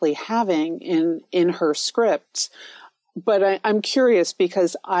typically having in her scripts. But I'm curious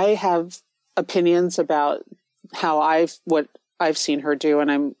because I have opinions about what I've seen her do,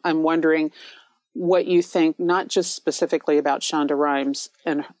 and I'm wondering what you think, not just specifically about Shonda Rhimes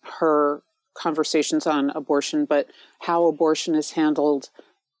and her conversations on abortion, but how abortion is handled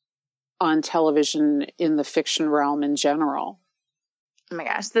on television in the fiction realm in general. Oh my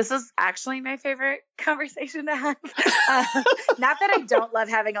gosh, this is actually my favorite conversation to have. Not that I don't love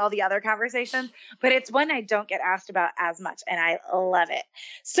having all the other conversations, but it's one I don't get asked about as much, and I love it.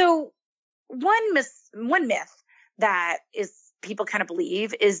 So one myth that is people kind of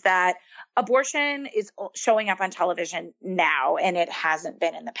believe is that abortion is showing up on television now, and it hasn't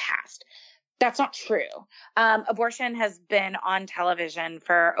been in the past. That's not true. Abortion has been on television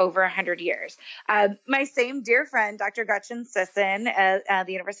for over 100 years. My same dear friend, Dr. Gretchen Sisson at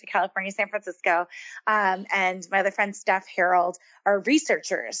the University of California, San Francisco, and my other friend, Steph Harold, are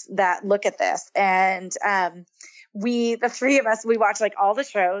researchers that look at this. And the three of us, we watch like all the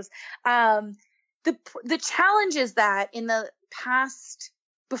shows. The challenge is that in the past,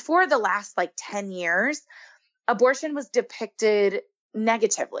 before the last like 10 years, abortion was depicted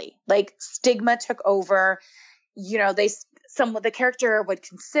negatively, like stigma took over. The character would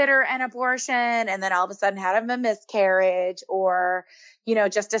consider an abortion and then all of a sudden have a miscarriage or,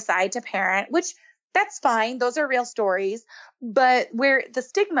 just decide to parent, which that's fine. Those are real stories. But where the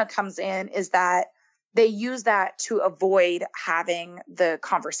stigma comes in is that they use that to avoid having the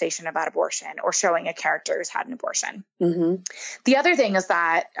conversation about abortion or showing a character who's had an abortion. Mm-hmm. The other thing is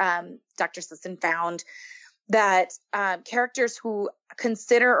that Dr. Sisson found that characters who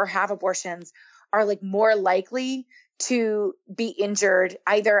consider or have abortions are like more likely to be injured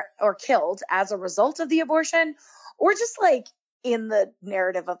either or killed as a result of the abortion or just like in the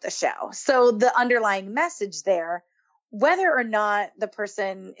narrative of the show. So the underlying message there, whether or not the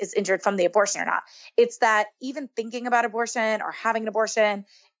person is injured from the abortion or not, it's that even thinking about abortion or having an abortion,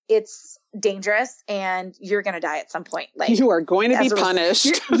 it's dangerous and you're going to die at some point. Like you are going to be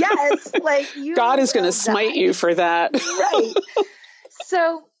punished. Yes. Like God is going to smite you for that. Right.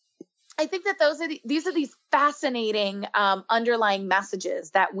 So I think that these are these fascinating underlying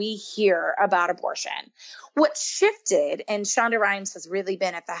messages that we hear about abortion. What shifted, and Shonda Rhimes has really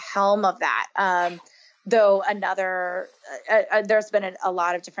been at the helm of that. Though there's been a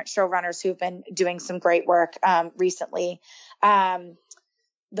lot of different showrunners who've been doing some great work recently.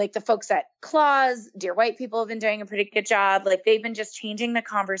 Like the folks at Claws, Dear White People have been doing a pretty good job. Like they've been just changing the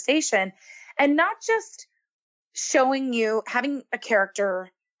conversation and not just showing you having a character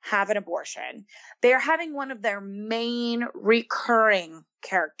have an abortion. They're having one of their main recurring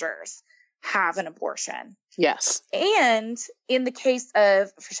characters have an abortion. Yes. And in the case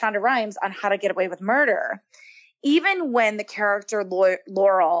of for Shonda Rhimes on How to Get Away with Murder, even when the character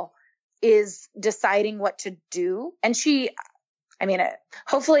Laurel is deciding what to do, and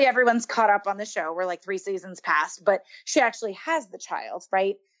hopefully everyone's caught up on the show. We're like 3 seasons past, but she actually has the child,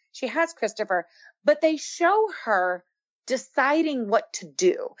 right? She has Christopher, but they show her deciding what to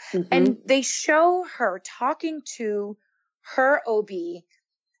do. Mm-hmm. And they show her talking to her OB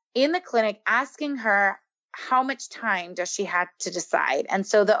in the clinic, asking her how much time does she have to decide. And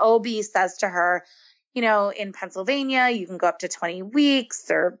so the OB says to her, in Pennsylvania, you can go up to 20 weeks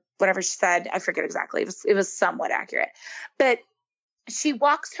or whatever she said. I forget exactly. It was somewhat accurate, but she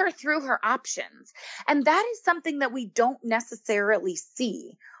walks her through her options. And that is something that we don't necessarily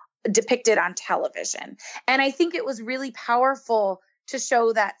see depicted on television. And I think it was really powerful to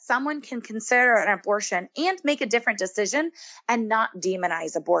show that someone can consider an abortion and make a different decision and not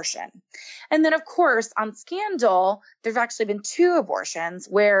demonize abortion. And then, of course, on Scandal, there's actually been 2 abortions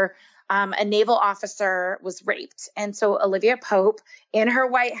where a naval officer was raped. And so Olivia Pope, in her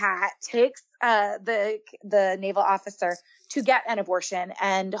white hat, takes the naval officer to get an abortion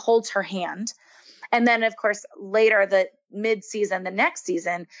and holds her hand. And then, of course, later, the mid-season, the next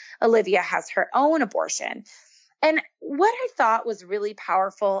season, Olivia has her own abortion. And what I thought was really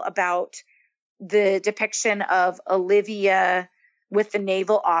powerful about the depiction of Olivia with the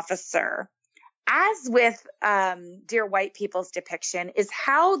naval officer, as with Dear White People's depiction, is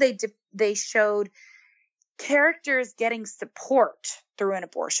how they showed characters getting support through an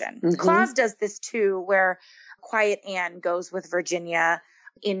abortion. Mm-hmm. Claus does this too, where Quiet Anne goes with Virginia.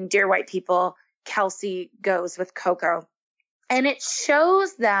 In Dear White People, Kelsey goes with Coco. And it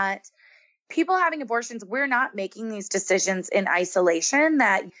shows that people having abortions, we're not making these decisions in isolation,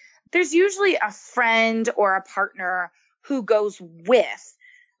 that there's usually a friend or a partner who goes with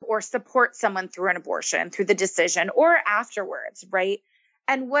or supports someone through an abortion, through the decision or afterwards, right?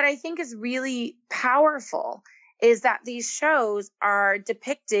 And what I think is really powerful is that these shows are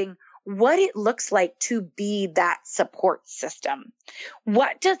depicting what it looks like to be that support system.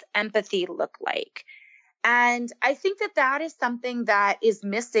 What does empathy look like? And I think that that is something that is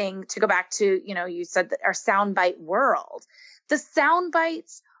missing, to go back to, you said that our soundbite world. The sound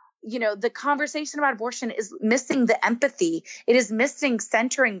bites, the conversation about abortion is missing the empathy. It is missing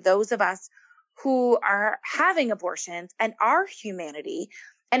centering those of us who are having abortions and our humanity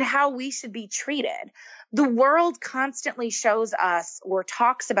and how we should be treated. The world constantly shows us or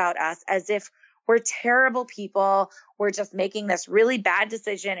talks about us as if we're terrible people. We're just making this really bad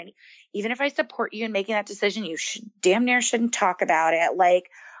decision. And even if I support you in making that decision, you damn near shouldn't talk about it. Like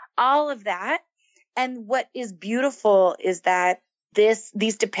all of that. And what is beautiful is that these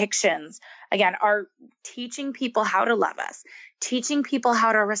depictions, again, are teaching people how to love us, teaching people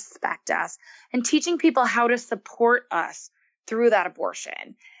how to respect us, and teaching people how to support us through that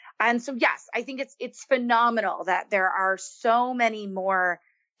abortion. And so, yes, I think it's phenomenal that there are so many more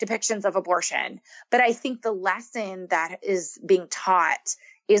depictions of abortion. But I think the lesson that is being taught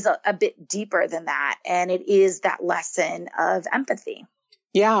is a bit deeper than that. And it is that lesson of empathy.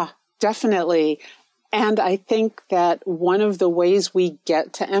 Yeah, definitely. And I think that one of the ways we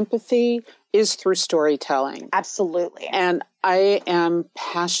get to empathy is through storytelling. Absolutely. And I am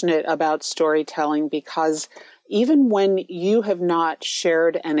passionate about storytelling because even when you have not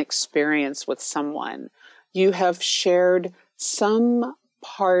shared an experience with someone, you have shared some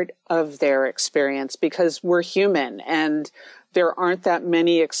part of their experience, because we're human and there aren't that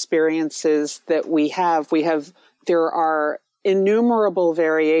many experiences that we have. There are innumerable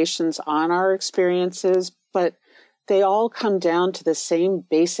variations on our experiences, but they all come down to the same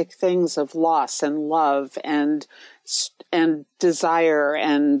basic things of loss and love and desire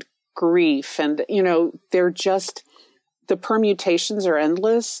and grief. And, they're just, the permutations are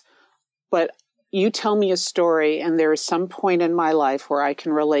endless, but you tell me a story and there is some point in my life where I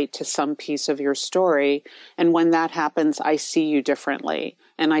can relate to some piece of your story. And when that happens, I see you differently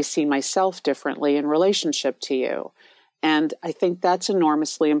and I see myself differently in relationship to you. And I think that's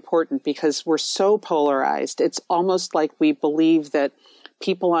enormously important because we're so polarized. It's almost like we believe that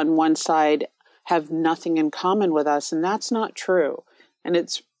people on one side have nothing in common with us, and that's not true. And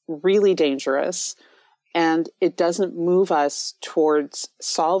it's really dangerous. And it doesn't move us towards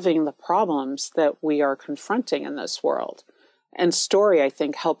solving the problems that we are confronting in this world. And story, I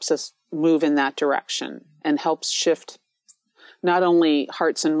think, helps us move in that direction and helps shift not only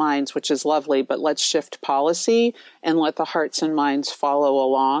hearts and minds, which is lovely, but let's shift policy and let the hearts and minds follow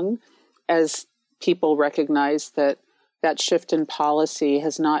along as people recognize that that shift in policy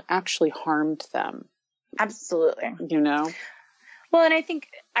has not actually harmed them. Absolutely. Well, and I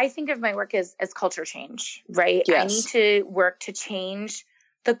think of my work as culture change, right? Yes. I need to work to change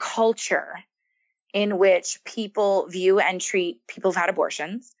the culture in which people view and treat people who've had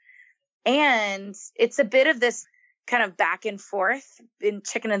abortions. And it's a bit of this kind of back and forth in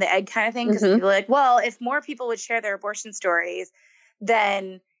chicken and the egg kind of thing. Because people are like, well, if more people would share their abortion stories,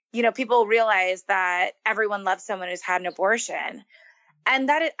 then, people realize that everyone loves someone who's had an abortion.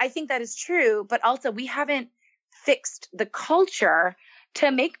 And I think that is true. But also we haven't fixed the culture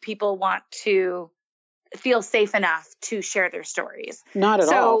to make people want to feel safe enough to share their stories. Not at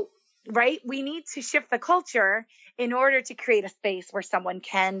all. Right? We need to shift the culture in order to create a space where someone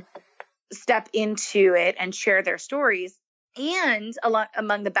can step into it and share their stories. And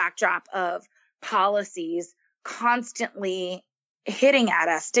among the backdrop of policies constantly hitting at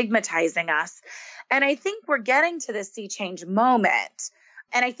us, stigmatizing us. And I think we're getting to this sea change moment.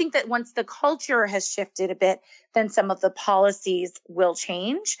 And I think that once the culture has shifted a bit, then some of the policies will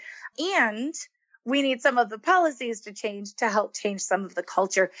change. And we need some of the policies to change to help change some of the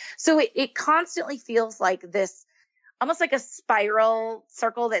culture. So it constantly feels like this almost like a spiral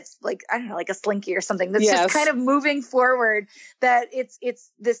circle that's like, I don't know, like a slinky or something that's Yes. just kind of moving forward, that it's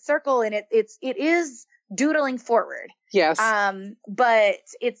this circle, and it is doodling forward. Yes. But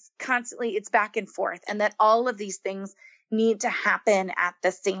it's constantly, it's back and forth, and that all of these things need to happen at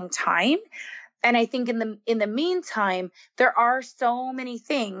the same time. And I think in the meantime, there are so many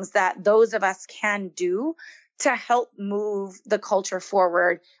things that those of us can do to help move the culture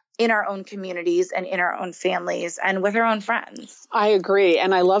forward in our own communities and in our own families and with our own friends. I agree.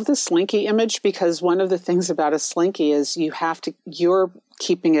 And I love the slinky image, because one of the things about a slinky is you're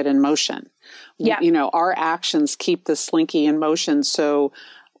keeping it in motion. Yeah. You know, our actions keep the slinky in motion. So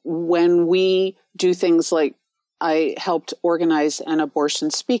when we do things like, I helped organize an abortion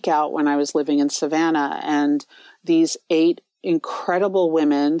speak out when I was living in Savannah, and these 8 incredible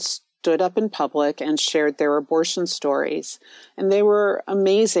women stood up in public and shared their abortion stories. And they were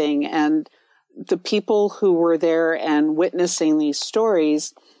amazing. And the people who were there and witnessing these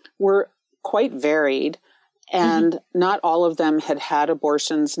stories were quite varied. And not all of them had had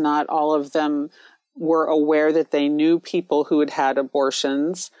abortions. Not all of them were aware that they knew people who had had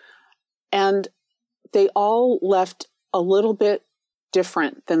abortions. And they all left a little bit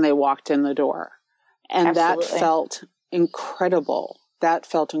different than they walked in the door. And Absolutely. that felt incredible.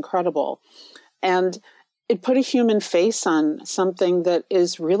 And it put a human face on something that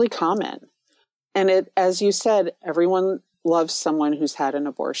is really common. And it, as you said, everyone loves someone who's had an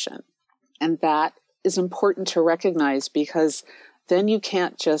abortion. And that is important to recognize, because then you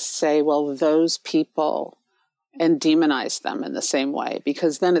can't just say, well, those people, and demonize them in the same way,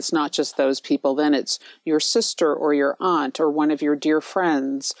 because then it's not just those people. Then it's your sister or your aunt or one of your dear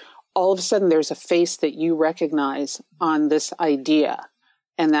friends. All of a sudden, there's a face that you recognize on this idea.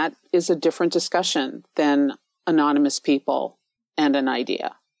 And that is a different discussion than anonymous people and an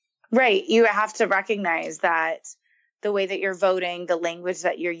idea. Right. You have to recognize that the way that you're voting, the language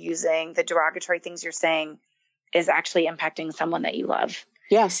that you're using, the derogatory things you're saying is actually impacting someone that you love.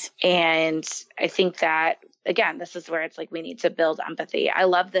 Yes. And I think that, again, this is where it's like we need to build empathy. I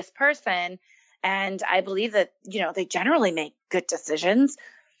love this person, and I believe that, they generally make good decisions,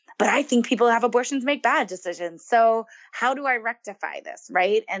 but I think people who have abortions make bad decisions. So how do I rectify this,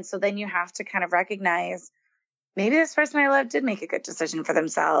 right? And so then you have to kind of recognize, maybe this person I love did make a good decision for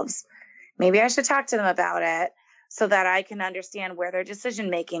themselves. Maybe I should talk to them about it so that I can understand where their decision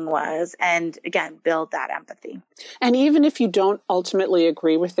making was, and again, build that empathy. And even if you don't ultimately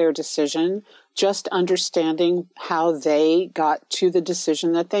agree with their decision, just understanding how they got to the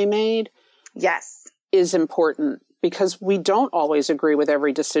decision that they made, yes, is important, because we don't always agree with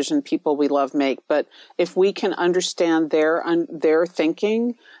every decision people we love make. But if we can understand their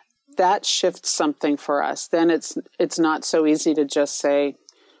thinking, that shifts something for us. Then it's not so easy to just say,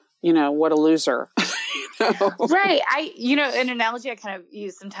 what a loser. Right. An analogy I kind of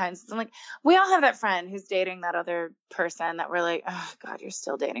use sometimes is I'm like, we all have that friend who's dating that other person that we're like, oh God, you're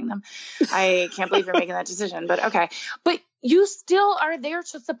still dating them. I can't believe you're making that decision, but okay. But you still are there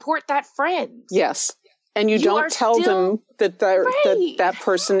to support that friend. Yes. And you don't tell them that that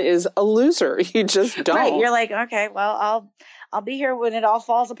person is a loser. You just don't. Right. You're like, okay, well, I'll be here when it all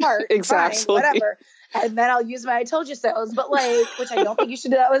falls apart. Exactly. Fine, whatever. And then I'll use my I told you so's, but which I don't think you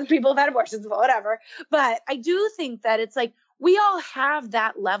should do that with people who've had abortions, but whatever. But I do think that it's like, we all have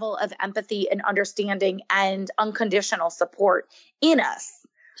that level of empathy and understanding and unconditional support in us.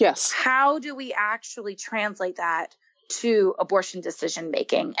 Yes. How do we actually translate that to abortion decision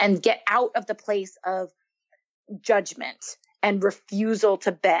making and get out of the place of judgment and refusal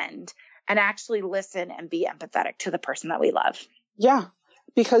to bend and actually listen and be empathetic to the person that we love? Yeah.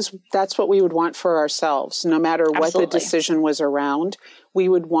 Because that's what we would want for ourselves. No matter what the decision was around, we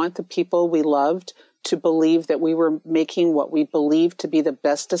would want the people we loved to believe that we were making what we believed to be the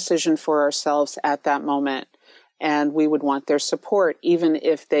best decision for ourselves at that moment. And we would want their support, even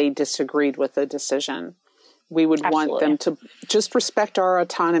if they disagreed with the decision. We would want them to just respect our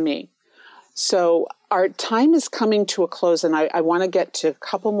autonomy. So our time is coming to a close, and I want to get to a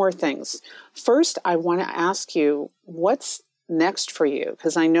couple more things. First, I want to ask you, what's next for you?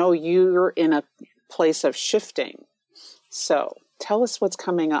 Because I know you're in a place of shifting. So tell us what's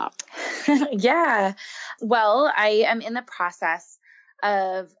coming up. Yeah. Well, I am in the process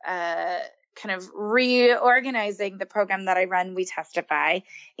of kind of reorganizing the program that I run, We Testify,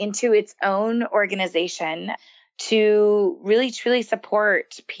 into its own organization to really truly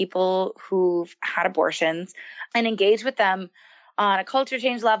support people who've had abortions and engage with them on a culture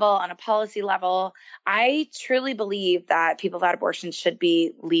change level, on a policy level. I truly believe that people who've had abortions should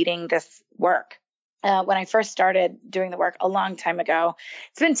be leading this work. when I first started doing the work a long time ago.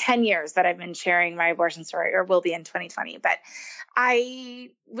 It's been 10 years that I've been sharing my abortion story, or will be in 2020. But I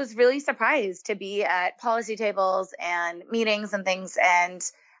was really surprised to be at policy tables and meetings and things, and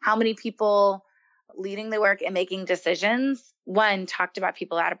how many people leading the work and making decisions, one, talked about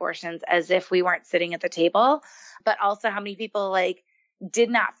people at abortions as if we weren't sitting at the table, but also how many people did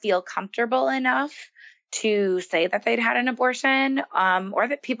not feel comfortable enough to say that they'd had an abortion, or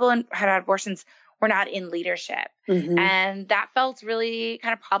that people had had abortions were not in leadership. Mm-hmm. And that felt really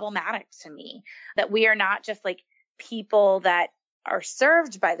kind of problematic to me, that we are not just people that are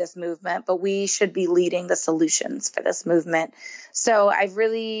served by this movement, but we should be leading the solutions for this movement. So I've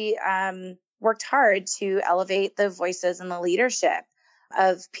really worked hard to elevate the voices and the leadership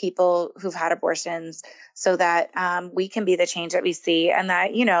of people who've had abortions, so that we can be the change that we see. And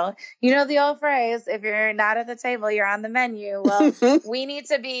that, the old phrase, if you're not at the table, you're on the menu. Well, we need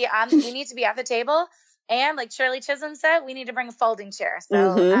to be at the table. And like Shirley Chisholm said, we need to bring a folding chair.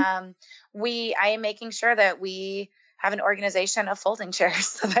 So I am making sure that we have an organization of folding chairs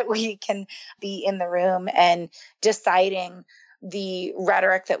so that we can be in the room and deciding the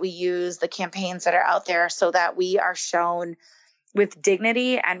rhetoric that we use, the campaigns that are out there, so that we are shown with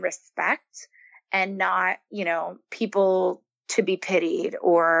dignity and respect, and not, people to be pitied,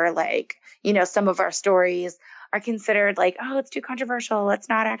 or some of our stories are considered oh, it's too controversial, let's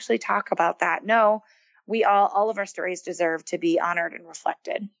not actually talk about that. No, all of our stories deserve to be honored and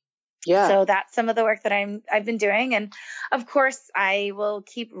reflected. Yeah. So that's some of the work that I've been doing. And of course I will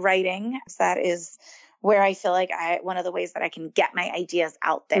keep writing. So that is where I feel one of the ways that I can get my ideas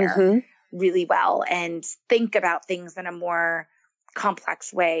out there really well, and think about things in a more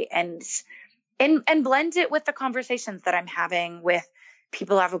complex way, and blend it with the conversations that I'm having with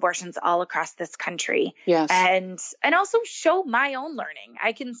people who have abortions all across this country. Yes. And also show my own learning.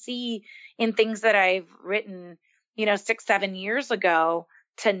 I can see in things that I've written, 6-7 years ago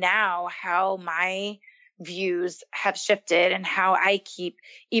to now, how my views have shifted, and how I keep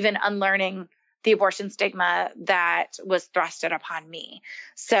even unlearning the abortion stigma that was thrusted upon me.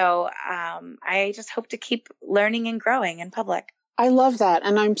 So I just hope to keep learning and growing in public. I love that.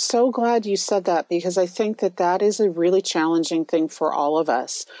 And I'm so glad you said that, because I think that is a really challenging thing for all of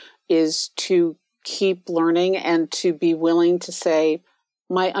us, is to keep learning and to be willing to say,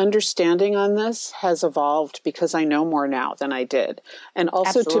 my understanding on this has evolved because I know more now than I did. And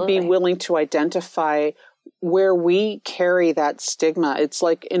also Absolutely. To be willing to identify where we carry that stigma. It's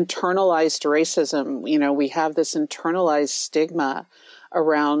like internalized racism. We have this internalized stigma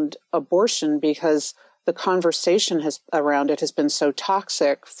around abortion because the conversation around it has been so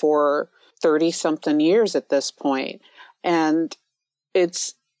toxic for 30 something years at this point. And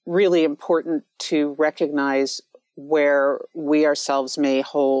it's really important to recognize where we ourselves may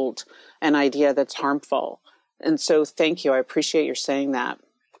hold an idea that's harmful. And so thank you. I appreciate your saying that.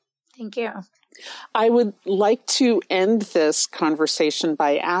 Thank you. I would like to end this conversation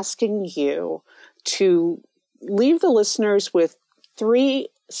by asking you to leave the listeners with 3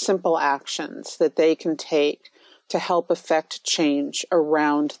 simple actions that they can take to help affect change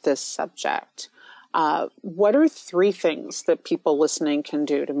around this subject. What are 3 things that people listening can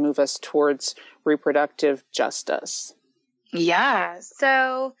do to move us towards reproductive justice? Yeah.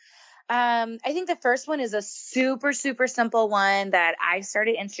 So I think the first one is a super, super simple one that I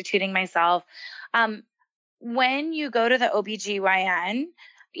started instituting myself. When you go to the OBGYN,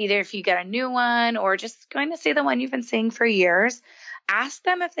 either if you get a new one or just going to see the one you've been seeing for years, ask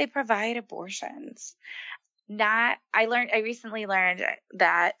them if they provide abortions. I recently learned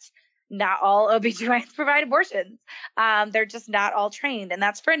that not all OBGYNs provide abortions. They're just not all trained. And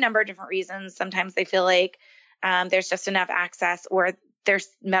that's for a number of different reasons. Sometimes they feel like there's just enough access, or their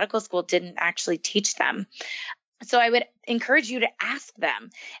medical school didn't actually teach them. So I would encourage you to ask them.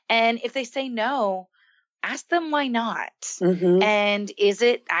 And if they say no, ask them why not. Mm-hmm. And is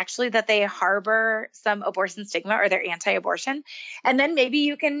it actually that they harbor some abortion stigma, or they're anti-abortion? And then maybe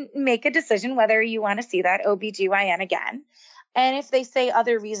you can make a decision whether you want to see that OBGYN again. And if they say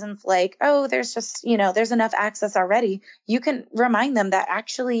other reasons like, oh, there's just, there's enough access already, you can remind them that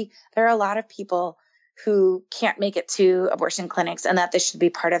actually there are a lot of people who can't make it to abortion clinics, and that this should be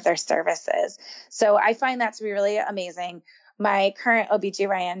part of their services. So I find that to be really amazing. My current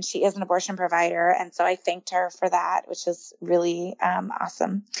OBGYN, she is an abortion provider, and so I thanked her for that, which is really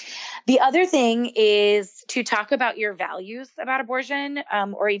awesome. The other thing is to talk about your values about abortion,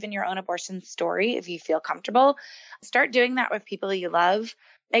 or even your own abortion story if you feel comfortable. Start doing that with people you love.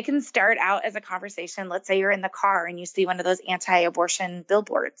 It can start out as a conversation. Let's say you're in the car and you see one of those anti-abortion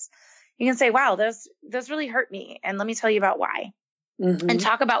billboards. You can say, wow, those really hurt me, and let me tell you about why. and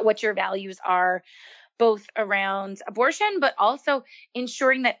talk about what your values are, both around abortion, but also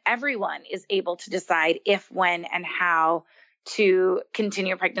ensuring that everyone is able to decide if, when, and how to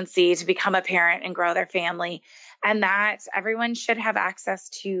continue pregnancy, to become a parent and grow their family, and that everyone should have access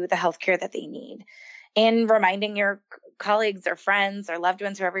to the healthcare that they need. And reminding your colleagues or friends or loved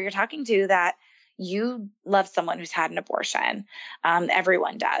ones, whoever you're talking to, that you love someone who's had an abortion.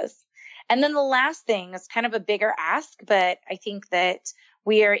 Everyone does. And then the last thing is kind of a bigger ask, but I think that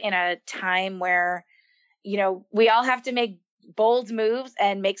we are in a time where, we all have to make bold moves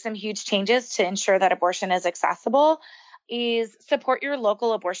and make some huge changes to ensure that abortion is accessible, is support your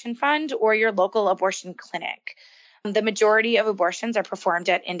local abortion fund or your local abortion clinic. The majority of abortions are performed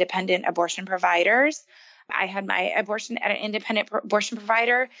at independent abortion providers. I had my abortion at an independent abortion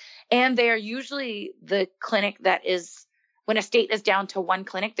provider, and they are usually the clinic that is, when a state is down to one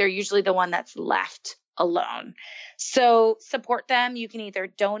clinic, they're usually the one that's left alone. So support them. You can either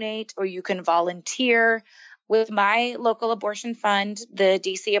donate or you can volunteer. With my local abortion fund, the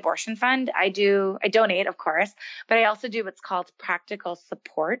DC Abortion Fund, I donate, of course, but I also do what's called practical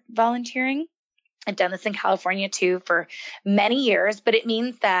support volunteering. I've done this in California too for many years, but it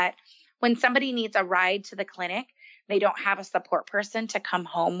means that when somebody needs a ride to the clinic, they don't have a support person to come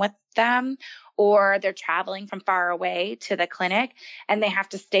home with them, or they're traveling from far away to the clinic and they have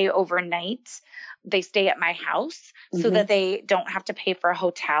to stay overnight. They stay at my house so that they don't have to pay for a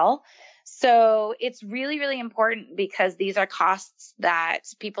hotel. So it's really, really important because these are costs that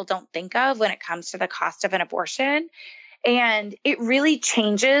people don't think of when it comes to the cost of an abortion. And it really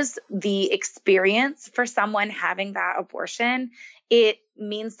changes the experience for someone having that abortion. It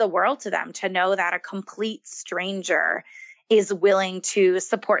means the world to them to know that a complete stranger is willing to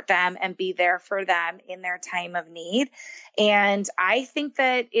support them and be there for them in their time of need. And I think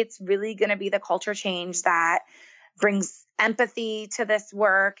that it's really going to be the culture change that brings empathy to this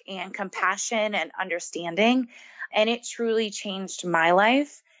work and compassion and understanding. And it truly changed my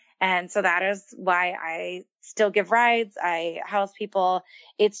life. And so that is why I still give rides. I house people.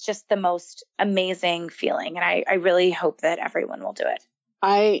 It's just the most amazing feeling. And I really hope that everyone will do it.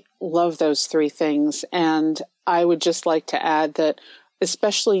 I love those three things. And I would just like to add that,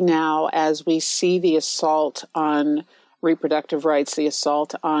 especially now as we see the assault on reproductive rights, the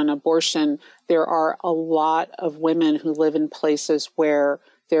assault on abortion, there are a lot of women who live in places where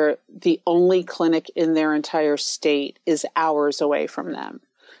the only clinic in their entire state is hours away from them.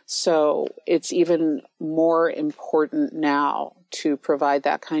 So it's even more important now to provide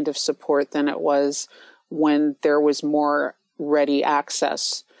that kind of support than it was when there was more ready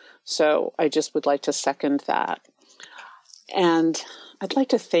access. So I just would like to second that. And I'd like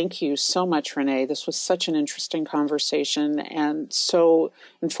to thank you so much, Renee. This was such an interesting conversation and so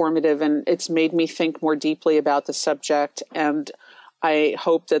informative, and it's made me think more deeply about the subject. And I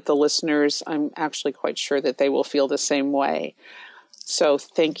hope that the listeners, I'm actually quite sure that they will feel the same way. So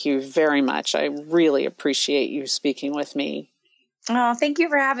thank you very much. I really appreciate you speaking with me. Oh, thank you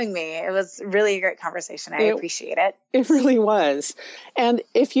for having me. It was really a great conversation. I appreciate it. It really was. And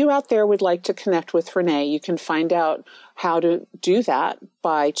if you out there would like to connect with Renee, you can find out how to do that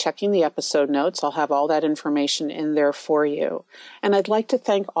by checking the episode notes. I'll have all that information in there for you. And I'd like to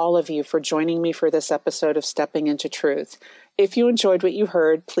thank all of you for joining me for this episode of Stepping into Truth. If you enjoyed what you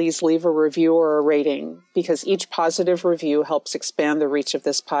heard, please leave a review or a rating, because each positive review helps expand the reach of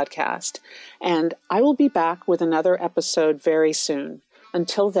this podcast. And I will be back with another episode very soon.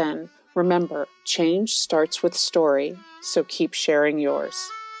 Until then, remember, change starts with story, so keep sharing yours.